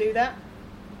women to do that.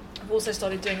 I've also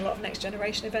started doing a lot of next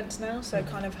generation events now, so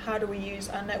kind of how do we use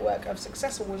our network of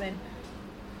successful women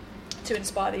to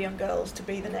inspire the young girls to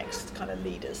be the next kind of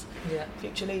leaders,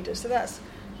 future leaders. So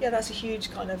that's a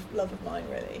huge kind of love of mine,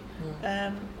 really.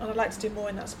 And I'd like to do more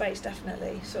in that space,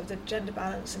 definitely. Sort of the gender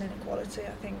balance and inequality,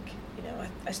 I think,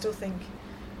 I still think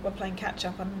we're playing catch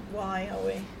up, and why are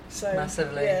we? So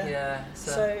massively,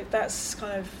 So that's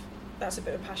a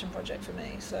bit of a passion project for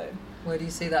me. So where do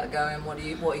you see that going? What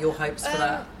are your hopes for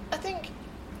that? I think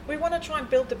we want to try and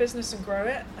build the business and grow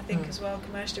it. I think as well,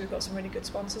 commercially, we've got some really good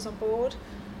sponsors on board.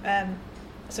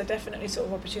 So definitely sort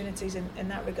of opportunities in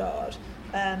that regard.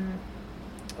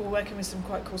 We're working with some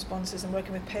quite cool sponsors, and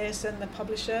working with Pearson, the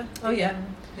publisher, the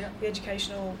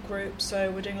educational group. So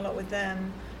we're doing a lot with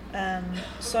them.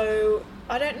 So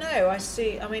I don't know.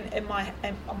 In my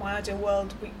ideal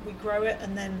world, we grow it,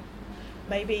 and then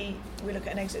maybe we look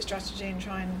at an exit strategy and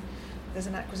try and there's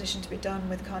an acquisition to be done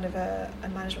with kind of a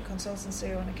management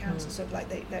consultancy or an accountant, sort of like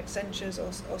the Accentures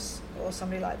or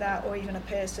somebody like that, or even a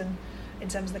Pearson in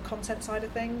terms of the content side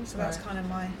of things. So that's kind of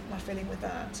my feeling with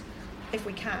that. If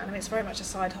we can, it's very much a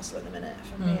side hustle at the minute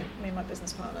for me and my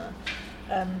business partner.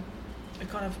 We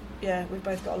kind of, we've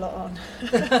both got a lot on.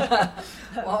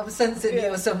 Well, I'm sensing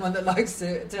you're someone that likes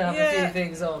to have a few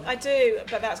things on. I do,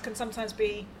 but that can sometimes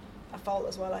be a fault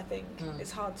as well, I think.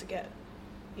 It's hard to get,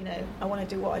 I want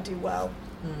to do what I do well,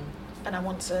 and I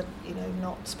want to,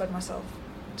 not spread myself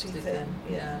too thin.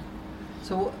 Yeah.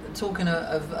 So talking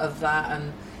of that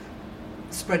and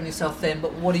spreading yourself thin,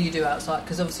 but what do you do outside?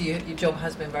 Because obviously your job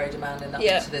has been very demanding up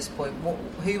to this point.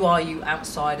 Who are you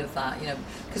outside of that?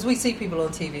 Because we see people on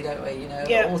TV, don't we?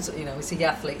 Also, we see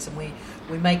athletes, and we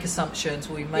make assumptions,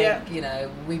 we make,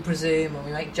 we presume, and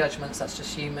we make judgments. That's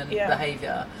just human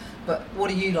behaviour. But what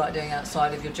do you like doing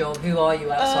outside of your job? Who are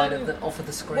you outside off of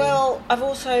the screen? Well, I've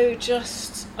also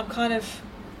I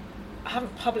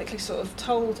haven't publicly sort of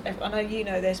told everyone, I know you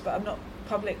know this, but I'm not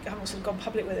public. I haven't sort of gone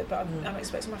public with it, but I'm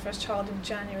expecting my first child in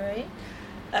January,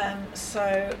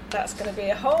 so that's going to be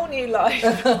a whole new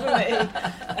life for me.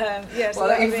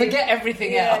 So you forget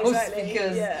everything else, exactly.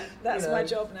 Because that's my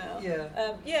job now.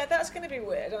 That's going to be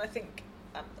weird, and I think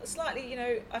slightly.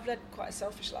 I've led quite a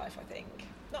selfish life. I think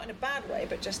not in a bad way,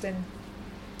 but just in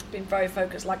being very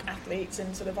focused, like athletes,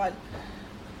 and sort of I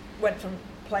went from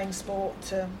playing sport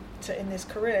to in this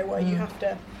career where you have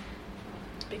to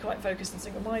be quite focused and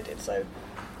single-minded, so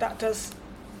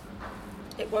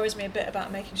it worries me a bit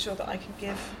about making sure that I can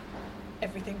give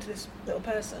everything to this little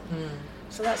person.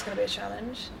 So that's going to be a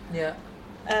challenge, but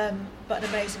an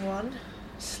amazing one.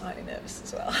 Slightly nervous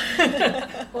as well.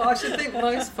 Well, I should think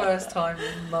most first-time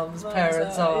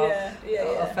parents are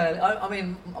fairly. I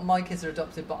mean, my kids are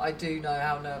adopted, but I do know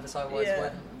how nervous I was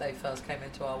when they first came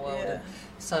into our world, and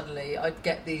suddenly I'd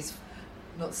get these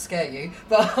not scare you,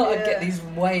 but I'd Yeah. get these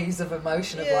waves of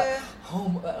emotion of like,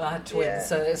 oh, I had twins, Yeah.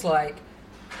 so it's like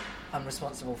I'm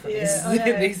responsible for Yeah, I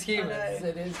know, these humans, I know.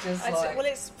 and it's just Well,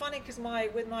 it's funny because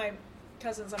with my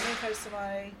cousins, I'm really close to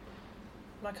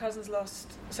my cousins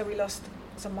lost. So we lost.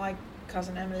 So my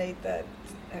cousin Emily, that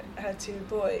her two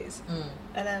boys,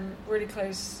 and then really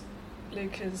close.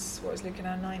 Luca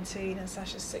now 19 and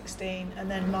Sasha's 16,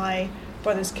 and then my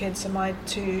brother's kids, so my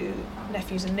two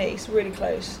nephews and niece, really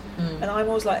close, and I'm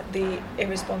always like the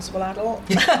irresponsible adult.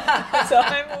 So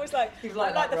I'm always like I'm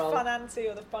like the role. fun auntie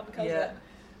or the fun cousin.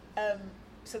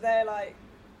 So they're like,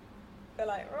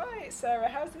 right, Sarah,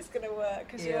 how's this going to work?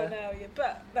 Because you're now,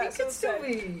 but that's it could also still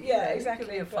be, exactly. you could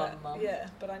be a fun mum. Yeah,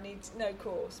 but I need no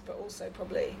course, but also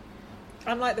probably.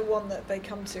 I'm like the one that they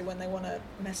come to when they want to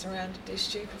mess around and do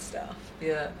stupid stuff.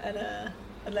 It's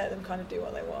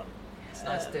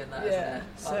nice doing that, isn't it?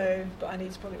 So, but I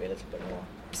need to probably be a little bit more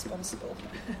responsible.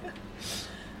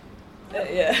 Well,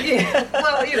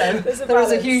 there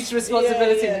is a huge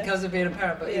responsibility that comes with being a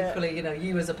parent, but equally,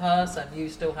 you as a person, you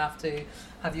still have to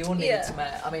have your needs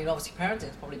met. I mean, obviously parenting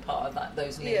is probably part of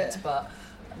those needs, but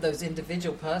those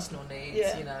individual personal needs,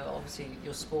 obviously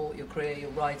your sport, your career,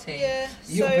 your writing,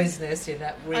 your business, your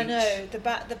net reach. I know the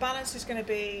balance is going to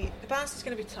be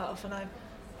tough, and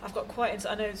I've got quite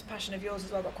into. I know it's a passion of yours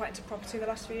as well. I've got quite into property the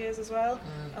last few years as well,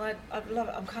 and I love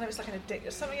it. It's like an addiction.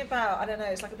 There's something about, I don't know,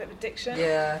 it's like a bit of addiction.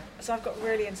 Yeah. So I've got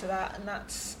really into that, and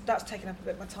that's taken up a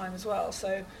bit of my time as well.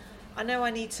 So I know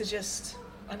I need to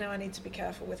be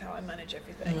careful with how I manage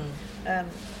everything.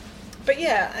 But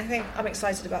yeah, I think I'm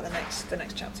excited about the next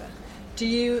chapter.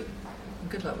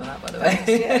 Good luck with that, by the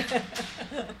way.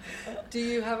 Do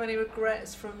you have any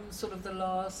regrets from sort of the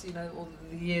last, all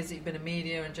the years that you've been in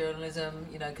media and journalism?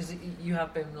 Because you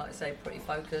have been, like I say, pretty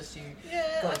focused. You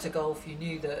got into golf. You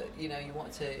knew that you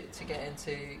wanted to get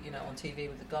into on TV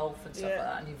with the golf and stuff like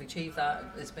that, and you've achieved that.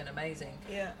 It's been amazing.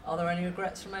 Yeah. Are there any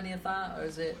regrets from any of that, or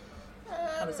is it?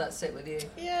 How does that sit with you?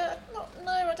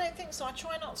 No, I don't think so. I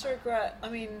try not to regret. I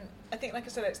mean, I think, like I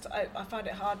said, I find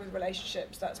it hard with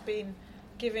relationships. That's been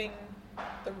giving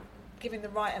the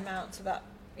right amount to that,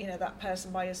 that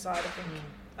person by your side. I think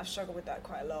I've struggled with that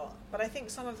quite a lot. But I think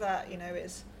some of that,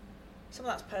 is some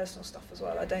of that's personal stuff as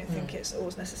well. I don't think it's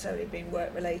always necessarily been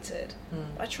work related.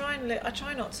 I try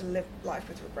not to live life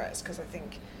with regrets, because I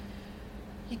think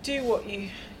you do what you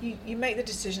make the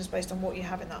decisions based on what you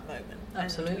have in that moment.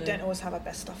 Absolutely. And you don't always have our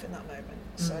best stuff in that moment.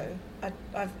 So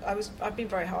I've been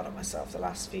very hard on myself the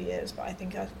last few years, but I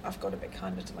think I've got a bit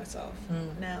kinder to myself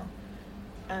now.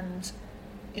 And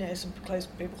some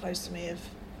people close to me have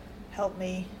helped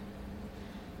me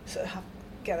sort of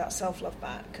get that self-love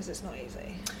back, because it's not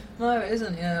easy. No, it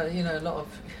isn't.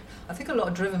 I think a lot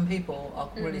of driven people are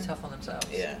really tough on themselves.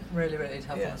 Yeah. Really, really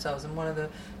tough on themselves. And one of the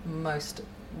most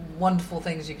wonderful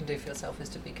things you can do for yourself is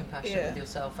to be compassionate with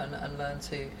yourself and learn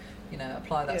to,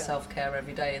 apply that self-care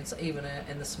every day, and even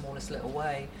in the smallest little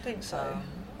way. I think so.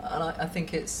 And I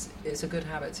think it's a good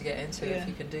habit to get into if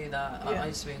you can do that. I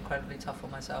used to be incredibly tough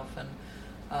on myself, and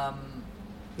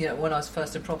when I was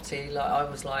first in property, like I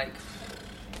was like,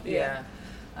 and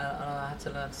I had to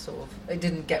learn to sort of. It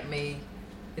didn't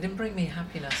bring me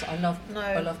happiness. I love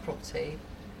property.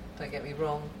 Don't get me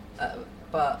wrong,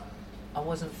 but I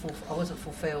wasn't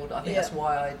fulfilled. I think that's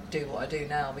why I do what I do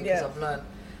now, because I've learned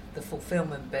the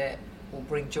fulfillment bit will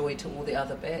bring joy to all the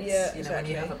other bits. Exactly. When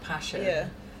you have a passion.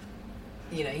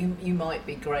 You might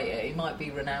be great at it, you might be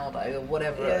Ronaldo or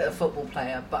whatever, a football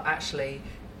player, but actually,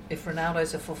 if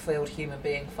Ronaldo's a fulfilled human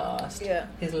being first,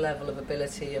 his level of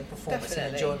ability and performance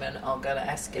and enjoyment are going to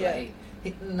escalate.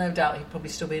 No doubt he'd probably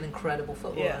still be an incredible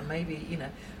footballer, and maybe,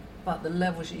 but the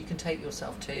levels that you can take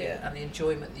yourself to and the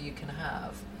enjoyment that you can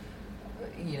have,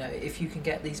 if you can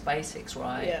get these basics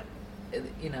right,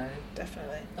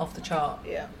 definitely off the chart.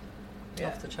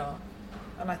 Off the chart.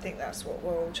 And I think that's what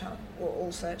we're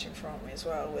all searching for, aren't we, as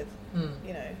well, with,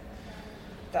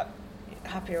 that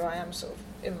happier I am sort of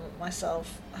in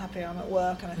myself, happier I'm at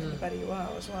work, and I think the better you are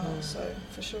as well. So,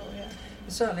 for sure, You're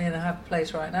certainly in a happy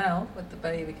place right now with the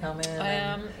baby coming. I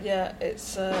am,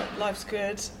 it's, life's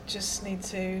good, just need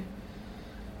to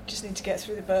get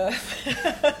through the birth.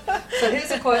 So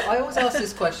here's a quote. I always ask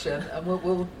this question, and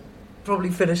we'll probably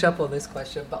finish up on this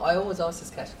question, but I always ask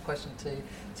this question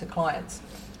to clients.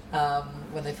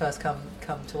 When they first come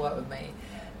to work with me,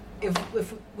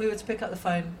 if we were to pick up the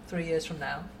phone 3 years from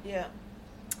now,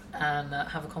 and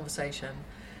have a conversation,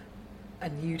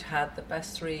 and you'd had the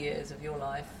best 3 years of your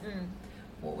life,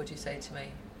 what would you say to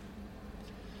me?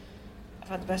 I've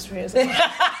had the best 3 years of my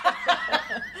life.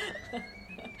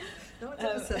 No one's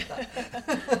ever said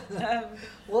that.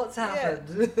 What's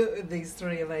happened in these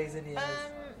 3 amazing years?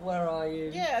 Where are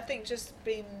you? Yeah, I think just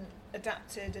being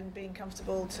adapted and being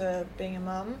comfortable to being a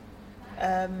mum.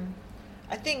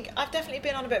 I think I've definitely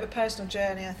been on a bit of a personal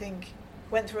journey. I think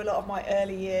went through a lot of my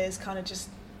early years kind of just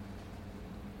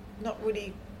not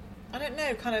really, I don't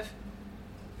know, kind of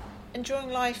enjoying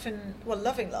life and, well,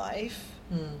 loving life,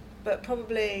 but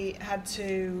probably had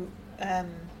to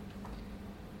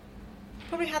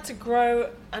grow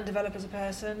and develop as a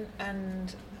person,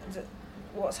 and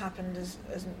what's happened has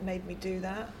made me do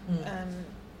that.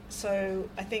 So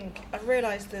I think I've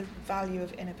realised the value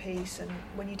of inner peace, and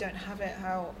when you don't have it,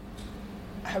 how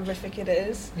horrific it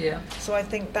is. Yeah. So I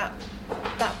think that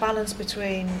balance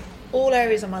between all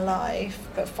areas of my life,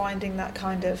 but finding that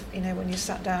kind of, you know, when you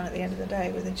sat down at the end of the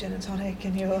day with a gin and tonic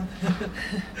and you're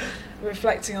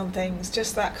reflecting on things,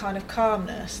 just that kind of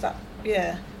calmness, that,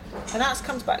 yeah. And that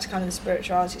comes back to kind of the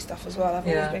spirituality stuff as well. I've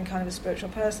always been kind of a spiritual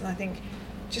person. I think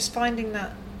just finding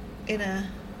that inner,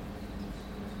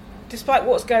 despite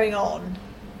what's going on,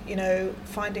 you know,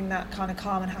 finding that kind of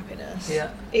calm and happiness,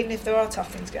 even if there are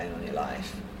tough things going on in your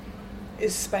life,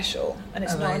 is special, and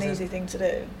it's not an easy thing to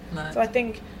do. No. So I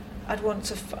think I want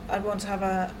to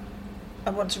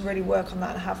really work on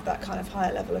that and have that kind of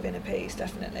higher level of inner peace,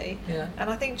 definitely. Yeah. And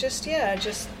I think just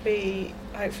be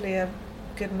hopefully a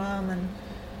good mum and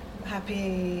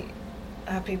happy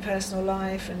personal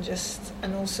life, and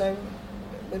also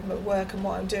with my work and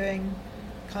what I'm doing,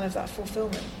 kind of that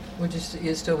fulfillment. Would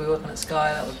you'd still be working at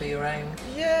Sky? That would be your aim?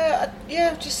 Yeah,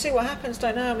 just see what happens,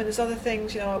 don't know. I mean, there's other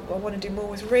things, you know, I want to do more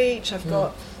with Reach. There's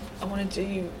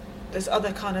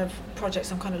other kind of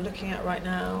projects I'm kind of looking at right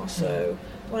now, so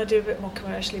I want to do a bit more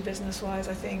commercially, business-wise,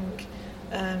 I think.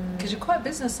 Because you're quite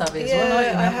business savvy as well, aren't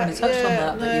you? I haven't really touched on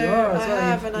that, but you are as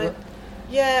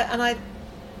well.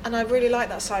 And I really like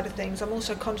that side of things. I'm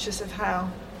also conscious of how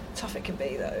tough it can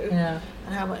be, though,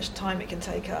 and how much time it can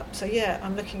take up. So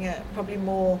I'm looking at probably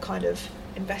more kind of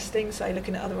investing, so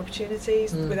looking at other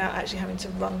opportunities without actually having to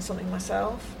run something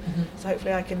myself. So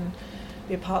hopefully I can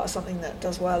be a part of something that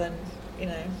does well, and, you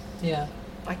know,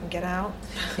 I can get out.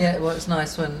 Well, it's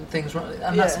nice when things run,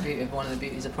 and that's the beauty of one of the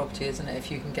beauties of property, isn't it?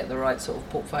 If you can get the right sort of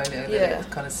portfolio that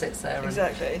it kind of sits there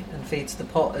and feeds the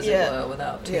pot, as it were,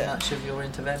 without too much of your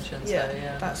intervention.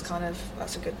 That's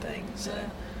a good thing. So.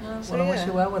 Well, I wish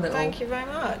you well with it all. Thank you very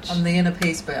much. And the inner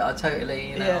peace bit, I'm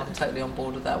totally on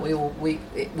board with that. We all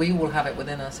have it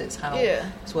within us. It's how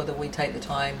it's whether we take the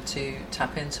time to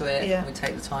tap into it, we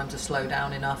take the time to slow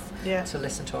down enough to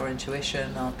listen to our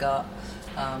intuition, our gut.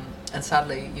 And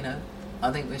sadly, you know,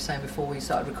 I think we were saying before we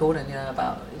started recording, you know,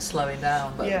 about slowing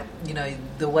down. But you know,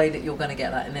 the way that you're going to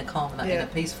get that inner calm and that inner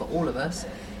peace for all of us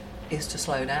is to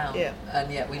slow down.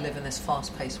 And yet we live in this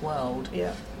fast-paced world.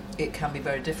 It can be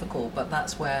very difficult, but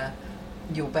that's where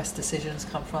your best decisions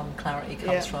come from, clarity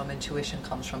comes from, intuition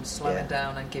comes from slowing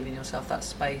down and giving yourself that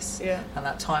space and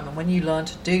that time. And when you learn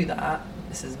to do that,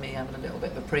 this is me having a little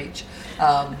bit of a preach,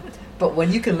 but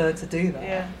when you can learn to do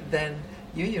that, then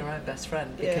you're your own best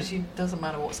friend, because it doesn't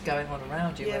matter what's going on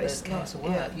around you, whether it's chaos or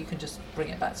work, you can just bring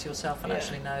it back to yourself and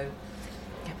actually know,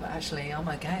 but actually I'm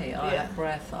okay, I have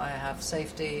breath, I have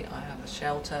safety, I have a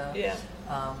shelter,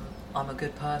 I'm a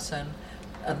good person.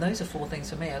 And those are 4 things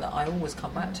for me that I always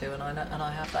come back to, and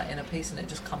I have that inner peace, and it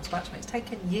just comes back to me. It's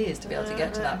taken years to be able to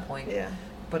get to that point,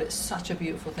 but it's such a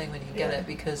beautiful thing when you get it,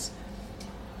 because,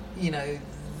 you know,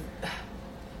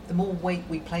 the more weight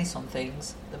we place on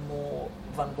things, the more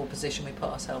vulnerable position we put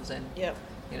ourselves in. You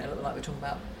know, like we're talking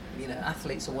about, you know,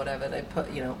 athletes or whatever, they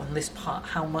put, you know, on this part,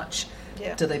 how much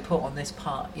do they put on this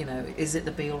part? You know, is it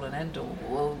the be all and end all?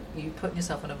 Well, you're putting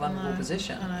yourself in a vulnerable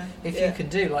position. If you can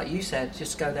do, like you said,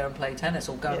 just go there and play tennis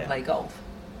or go and play golf,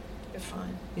 you're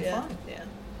fine. You're fine.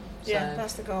 So,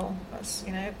 that's the goal. That's,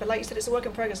 you know, but like you said, it's a work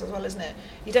in progress as well, isn't it?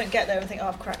 You don't get there and think, oh,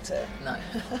 I've cracked it. No,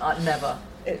 never.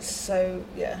 It's so,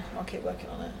 I'll keep working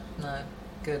on it. No.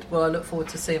 Good. Well, I look forward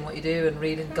to seeing what you do and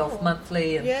reading Golf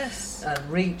Monthly and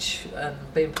Reach and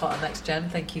being part of Next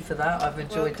Gen. Thank you for that. I've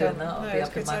enjoyed doing that. I'll be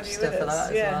up in Manchester for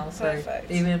that as well. Perfect.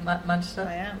 So, are you in Manchester?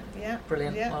 I am. Yeah.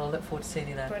 Brilliant. Yeah. Well, I look forward to seeing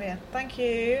you there. Brilliant. Thank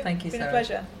you. Thank you, It's been Sarah. a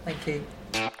pleasure. Thank you.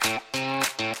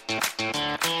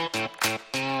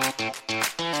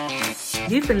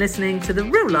 You've been listening to the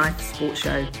Real Life Sports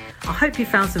Show. I hope you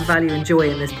found some value and joy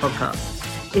in this podcast.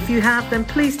 If you have, then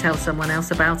please tell someone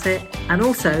else about it. And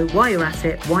also, while you're at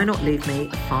it, why not leave me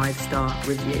a 5-star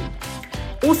review?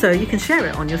 Also, you can share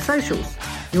it on your socials.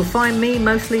 You'll find me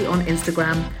mostly on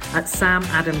Instagram at Sam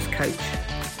Adams Coach.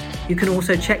 You can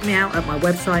also check me out at my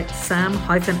website,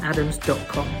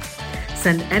 sam-adams.com.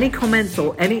 Send any comments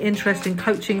or any interest in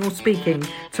coaching or speaking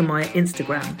to my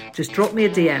Instagram. Just drop me a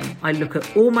DM. I look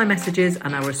at all my messages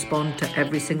and I respond to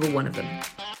every single one of them.